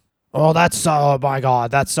 Yeah. Oh, oh my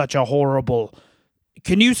God, that's such a horrible.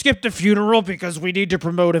 Can you skip the funeral because we need to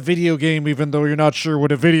promote a video game even though you're not sure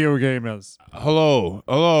what a video game is?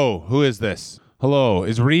 Hello, who is this? Hello,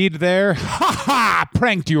 is Reed there? Ha ha!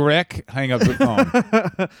 Pranked you, Rick. Hang up the phone.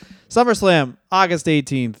 SummerSlam, August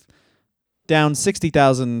 18th. Down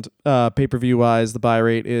 60,000 pay-per-view wise. The buy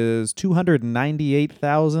rate is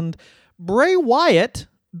 298,000. Bray Wyatt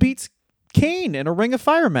beats Kane in a Ring of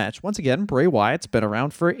Fire match. Once again, Bray Wyatt's been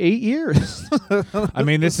around for 8 years. I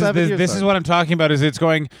mean, this is what I'm talking about. Is it's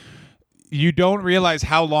going. You don't realize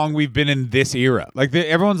how long we've been in this era. Like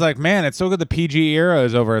everyone's like, man, it's so good. The PG era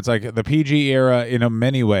is over. It's like the PG era in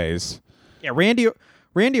many ways. Yeah, Randy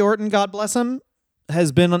Orton, God bless him,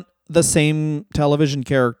 has been the same television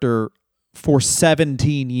character for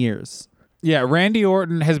 17 years. Yeah, Randy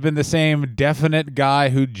Orton has been the same definite guy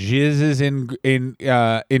who jizzes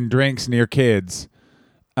in drinks near kids.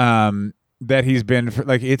 That he's been for,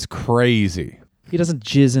 like, it's crazy. He doesn't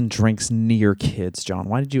jizz in drinks near kids, John.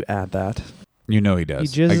 Why did you add that? You know he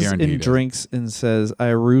does. He I jizzes guarantee he in does. drinks and says, I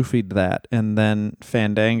roofied that. And then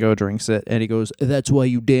Fandango drinks it, and he goes, that's why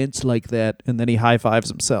you dance like that. And then he high-fives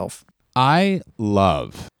himself. I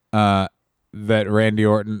love that Randy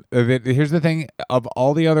Orton. Here's the thing: of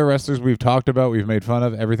all the other wrestlers we've talked about, we've made fun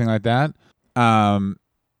of, everything like that.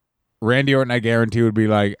 Randy Orton, I guarantee, would be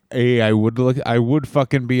like, "Hey, I would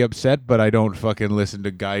fucking be upset, but I don't fucking listen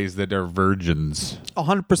to guys that are virgins."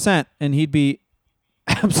 100%, and he'd be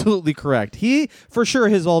absolutely correct. For sure,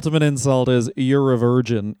 his ultimate insult is, you're a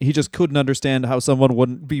virgin. He just couldn't understand how someone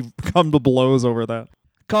wouldn't come to blows over that.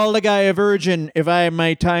 Call the guy a virgin. If I have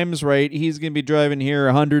my times right, he's going to be driving here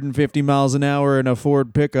 150 miles an hour in a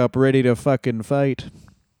Ford pickup ready to fucking fight.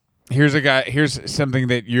 Here's something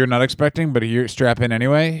that you're not expecting, but you strap in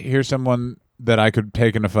anyway. Here's someone that I could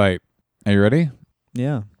take in a fight. Are you ready?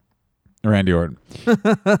 Yeah. Randy Orton.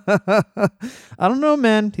 I don't know,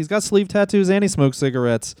 man. He's got sleeve tattoos and he smokes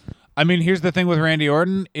cigarettes. I mean, here's the thing with Randy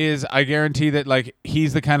Orton is I guarantee that, like,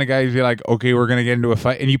 he's the kind of guy who'd be like, okay, we're going to get into a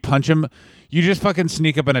fight, and you punch him, you just fucking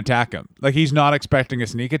sneak up and attack him. Like, he's not expecting a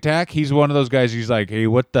sneak attack. He's one of those guys who's like, hey,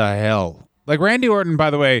 what the hell? Like, Randy Orton,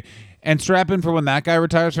 by the way, and strap in for when that guy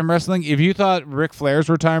retires from wrestling. If you thought Ric Flair's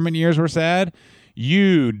retirement years were sad,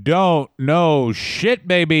 You don't know shit,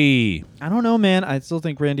 baby. I don't know, man. I still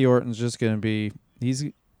think Randy Orton's just gonna be he's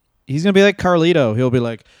gonna be like Carlito. He'll be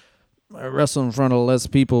like, I wrestle in front of less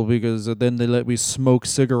people because then they let me smoke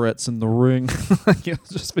cigarettes in the ring. He'll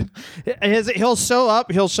just be, he'll show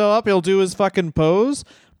up. He'll do his fucking pose.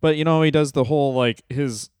 But you know, he does the whole like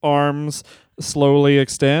his arms slowly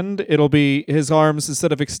extend. It'll be his arms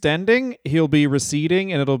instead of extending, he'll be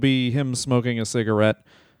receding, and it'll be him smoking a cigarette.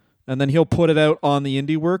 And then he'll put it out on the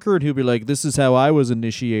indie worker, and he'll be like, "This is how I was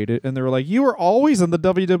initiated." And they were like, "You were always in the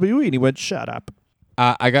WWE." And he went, "Shut up."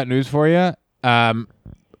 I got news for you. Randy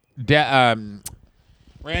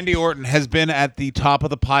Orton has been at the top of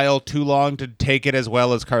the pile too long to take it as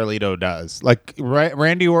well as Carlito does. Like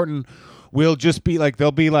Randy Orton will just be like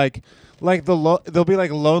there'll be like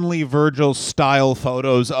Lonely Virgil style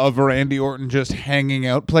photos of Randy Orton just hanging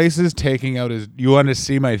out places, taking out his. You want to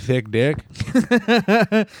see my thick dick?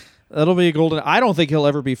 That'll be a golden. I don't think he'll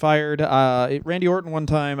ever be fired. Randy Orton one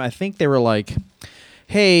time, I think they were like,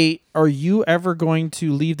 "Hey, are you ever going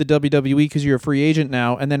to leave the WWE because you're a free agent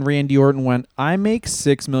now?" And then Randy Orton went, "I make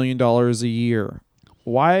 $6 million a year.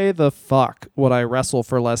 Why the fuck would I wrestle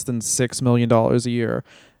for less than $6 million a year?"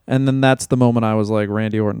 And then that's the moment I was like,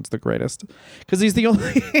 Randy Orton's the greatest, because he's the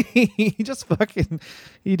only. he just fucking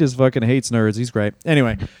hates nerds. He's great.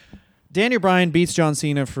 Anyway, Daniel Bryan beats John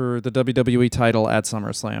Cena for the WWE title at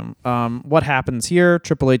SummerSlam. What happens here?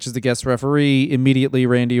 Triple H is the guest referee. Immediately,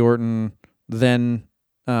 Randy Orton then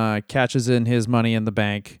catches in his Money in the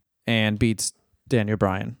Bank and beats Daniel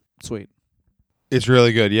Bryan. Sweet. It's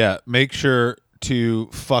really good. Yeah, make sure to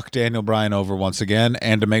fuck Daniel Bryan over once again,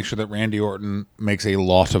 and to make sure that Randy Orton makes a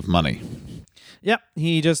lot of money. Yep,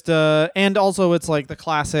 he just and also it's like the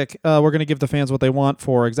classic. We're gonna give the fans what they want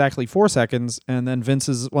for exactly 4 seconds, and then Vince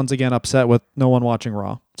is once again upset with no one watching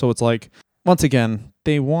Raw. So it's like, once again,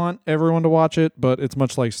 they want everyone to watch it, but it's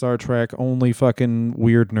much like Star Trek. Only fucking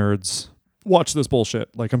weird nerds watch this bullshit.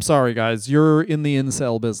 Like, I'm sorry, guys, you're in the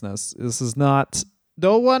incel business. This is not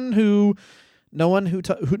no one who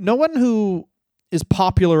is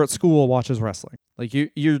popular at school watches wrestling. Like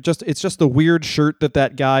it's just the weird shirt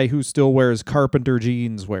that guy who still wears carpenter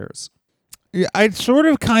jeans wears. Yeah, I sort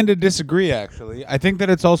of kind of disagree, actually. I think that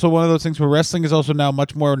it's also one of those things where wrestling is also now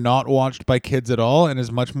much more not watched by kids at all, and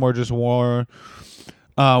is much more just watched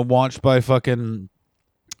by fucking,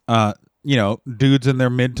 dudes in their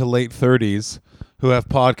mid to late 30s who have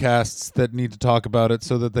podcasts that need to talk about it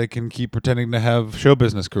so that they can keep pretending to have show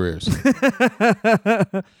business careers.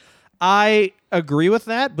 I agree with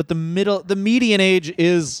that, but the median age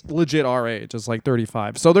is legit our age. It's like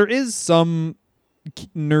 35. So there is some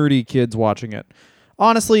nerdy kids watching it.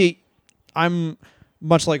 Honestly, I'm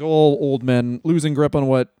much like all old men losing grip on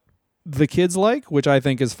what the kids like, which I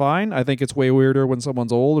think is fine. I think it's way weirder when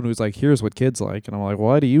someone's old and who's like, "Here's what kids like." And I'm like,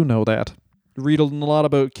 "Why do you know that?" Read a lot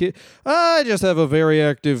about kids. I just have a very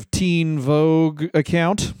active Teen Vogue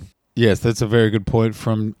account. Yes, that's a very good point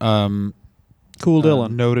from Cool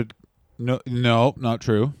Dylan. Noted. No, not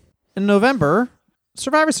true. In November,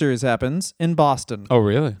 Survivor Series happens in Boston. Oh,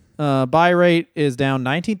 really? Buy rate is down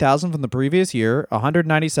 19,000 from the previous year,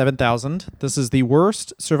 197,000. This is the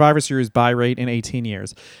worst Survivor Series buy rate in 18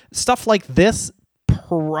 years. Stuff like this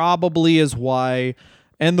probably is why,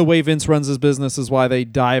 and the way Vince runs his business is why they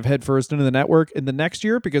dive headfirst into the network in the next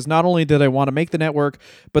year, because not only do they want to make the network,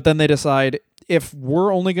 but then they decide, if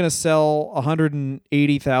we're only going to sell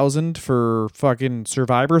 180,000 for fucking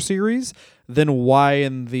Survivor Series, then why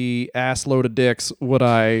in the ass load of dicks would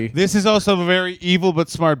I... This is also a very evil but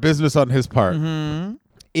smart business on his part. Mm-hmm.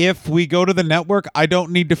 If we go to the network, I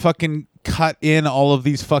don't need to fucking cut in all of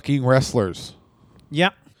these fucking wrestlers.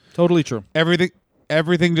 Yeah, totally true.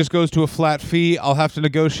 Everything just goes to a flat fee. I'll have to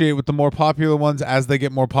negotiate with the more popular ones as they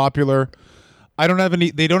get more popular. They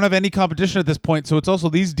don't have any competition at this point, so it's also,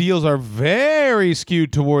 these deals are very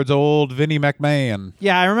skewed towards old Vinnie McMahon.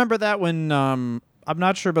 Yeah, I remember that when I'm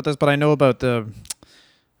not sure about this, but I know about the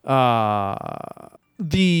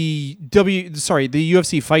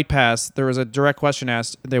UFC Fight Pass. There was a direct question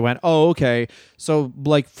asked. They went, "Oh, okay. So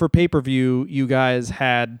like for pay-per-view, you guys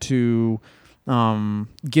had to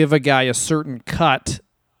give a guy a certain cut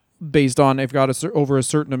based on if got over a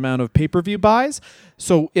certain amount of pay-per-view buys.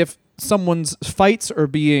 So if someone's fights are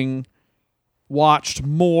being watched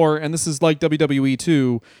more, and this is like WWE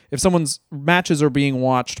too, if someone's matches are being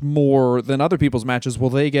watched more than other people's matches, will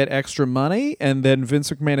they get extra money?" And then Vince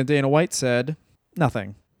McMahon and Dana White said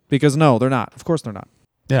nothing, because no, they're not. Of course they're not.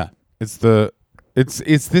 Yeah, it's this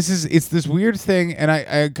weird thing, and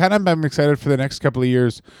I kind of am excited for the next couple of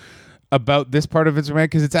years about this part of Vince McMahon,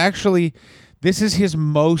 because it's actually, this is his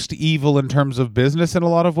most evil in terms of business in a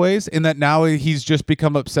lot of ways, in that now he's just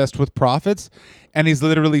become obsessed with profits, and he's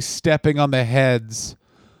literally stepping on the heads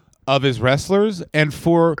of his wrestlers. And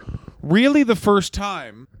for really the first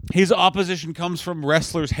time, his opposition comes from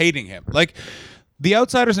wrestlers hating him. Like, the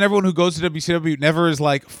outsiders and everyone who goes to WCW never is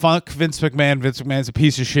like, fuck Vince McMahon, Vince McMahon's a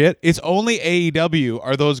piece of shit. It's only AEW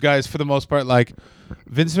are those guys, for the most part, like,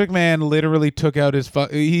 Vince McMahon literally took out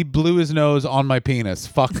he blew his nose on my penis.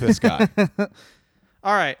 Fuck this guy.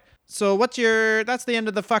 All right. So that's the end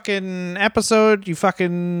of the fucking episode, you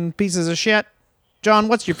fucking pieces of shit. John,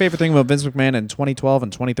 what's your favorite thing about Vince McMahon in 2012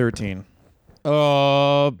 and 2013?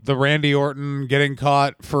 The Randy Orton getting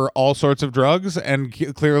caught for all sorts of drugs, and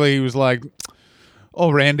clearly he was like,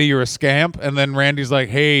 oh, Randy, you're a scamp. And then Randy's like,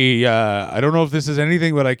 hey, I don't know if this is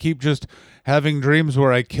anything, but I keep just having dreams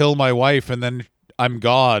where I kill my wife and then I'm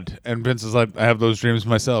God. And Vince is like, I have those dreams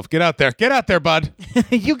myself. Get out there, bud.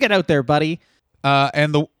 You get out there, buddy.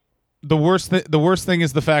 And the worst thing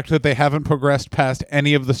is the fact that they haven't progressed past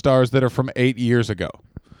any of the stars that are from 8 years ago.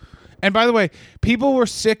 And by the way, people were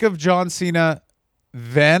sick of John Cena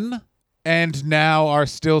then and now are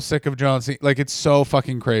still sick of John Cena. Like, it's so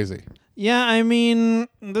fucking crazy. Yeah, I mean,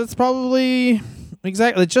 that's probably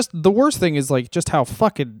exactly. Just the worst thing is like just how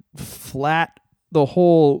fucking flat the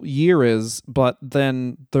whole year is, but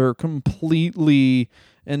then they're completely,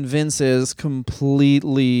 and Vince is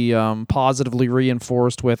completely positively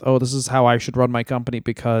reinforced with, oh, this is how I should run my company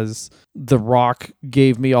because The Rock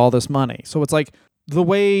gave me all this money. So it's like the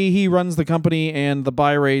way he runs the company and the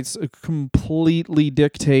buy rates completely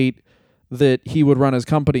dictate that he would run his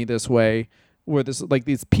company this way, where this like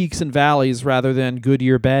these peaks and valleys rather than good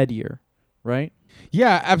year, bad year, right?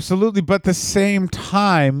 Yeah, absolutely. But at the same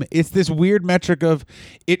time, it's this weird metric of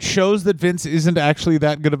it shows that Vince isn't actually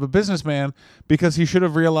that good of a businessman because he should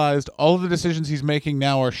have realized all of the decisions he's making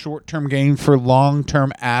now are short-term gain for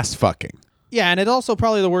long-term ass fucking. Yeah, and it also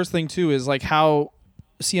probably the worst thing too is like how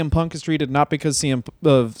CM Punk is treated, not because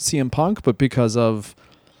of CM Punk, but because of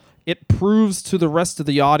it proves to the rest of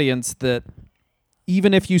the audience that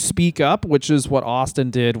even if you speak up, which is what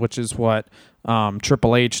Austin did, which is what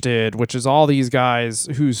Triple H did, which is all these guys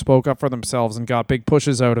who spoke up for themselves and got big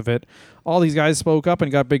pushes out of it. All these guys spoke up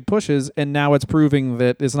and got big pushes, and now it's proving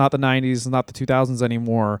that it's not the 90s, it's not the 2000s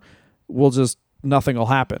anymore. Nothing will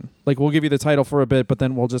happen. Like, we'll give you the title for a bit, but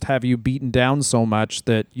then we'll just have you beaten down so much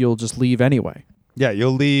that you'll just leave anyway. Yeah,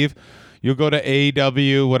 you'll leave. You'll go to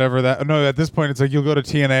AEW, whatever that... No, at this point, it's like you'll go to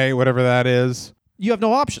TNA, whatever that is. You have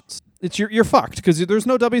no options. You're fucked because there's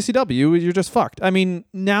no WCW. You're just fucked. I mean,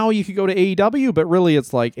 now you could go to AEW, but really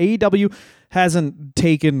it's like AEW hasn't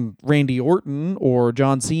taken Randy Orton or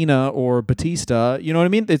John Cena or Batista. You know what I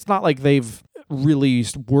mean? It's not like they've really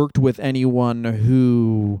worked with anyone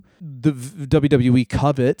who the WWE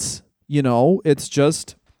covets. You know, it's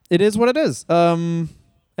just, it is what it is. And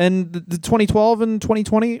the 2012 and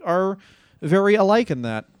 2020 are very alike in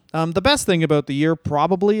that. The best thing about the year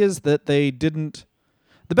probably is that they didn't.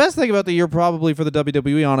 The best thing about the year probably for the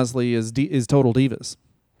WWE, honestly, is Total Divas.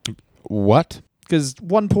 What? Because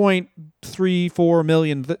 1.34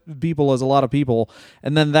 million people is a lot of people.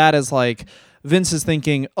 And then that is like, Vince is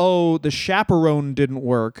thinking, oh, the chaperone didn't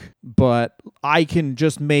work, but I can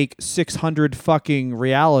just make 600 fucking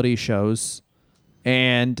reality shows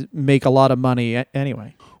and make a lot of money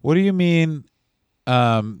anyway. What do you mean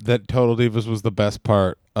that Total Divas was the best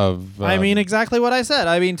part of... I mean exactly what I said.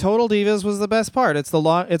 I mean, Total Divas was the best part. It's the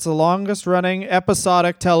longest running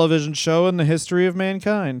episodic television show in the history of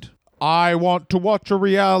mankind. I want to watch a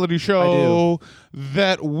reality show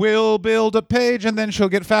that will build a page and then she'll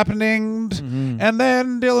get fappeninged. Mm-hmm. And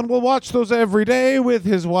then Dylan will watch those every day with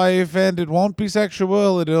his wife and it won't be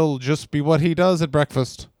sexual. It'll just be what he does at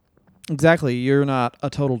breakfast. Exactly. You're not a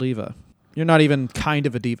total diva. You're not even kind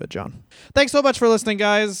of a diva, John. Thanks so much for listening,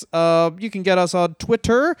 guys. You can get us on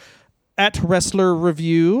Twitter at Wrestler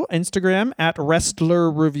Review, Instagram at Wrestler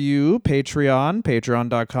Review,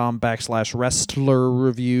 patreon.com/Wrestler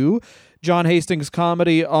Review, John Hastings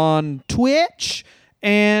Comedy on Twitch,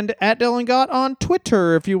 and at Dylan Gott on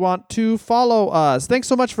Twitter if you want to follow us. Thanks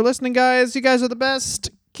so much for listening, guys. You guys are the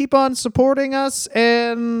best. Keep on supporting us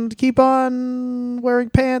and keep on wearing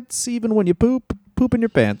pants even when you poop. Poop in your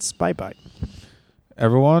pants. Bye-bye.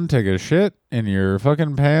 Everyone, take a shit in your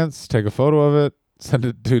fucking pants. Take a photo of it. Send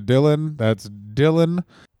it to Dylan. That's Dylan,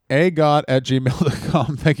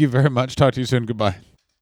 agott@gmail.com. Thank you very much. Talk to you soon. Goodbye.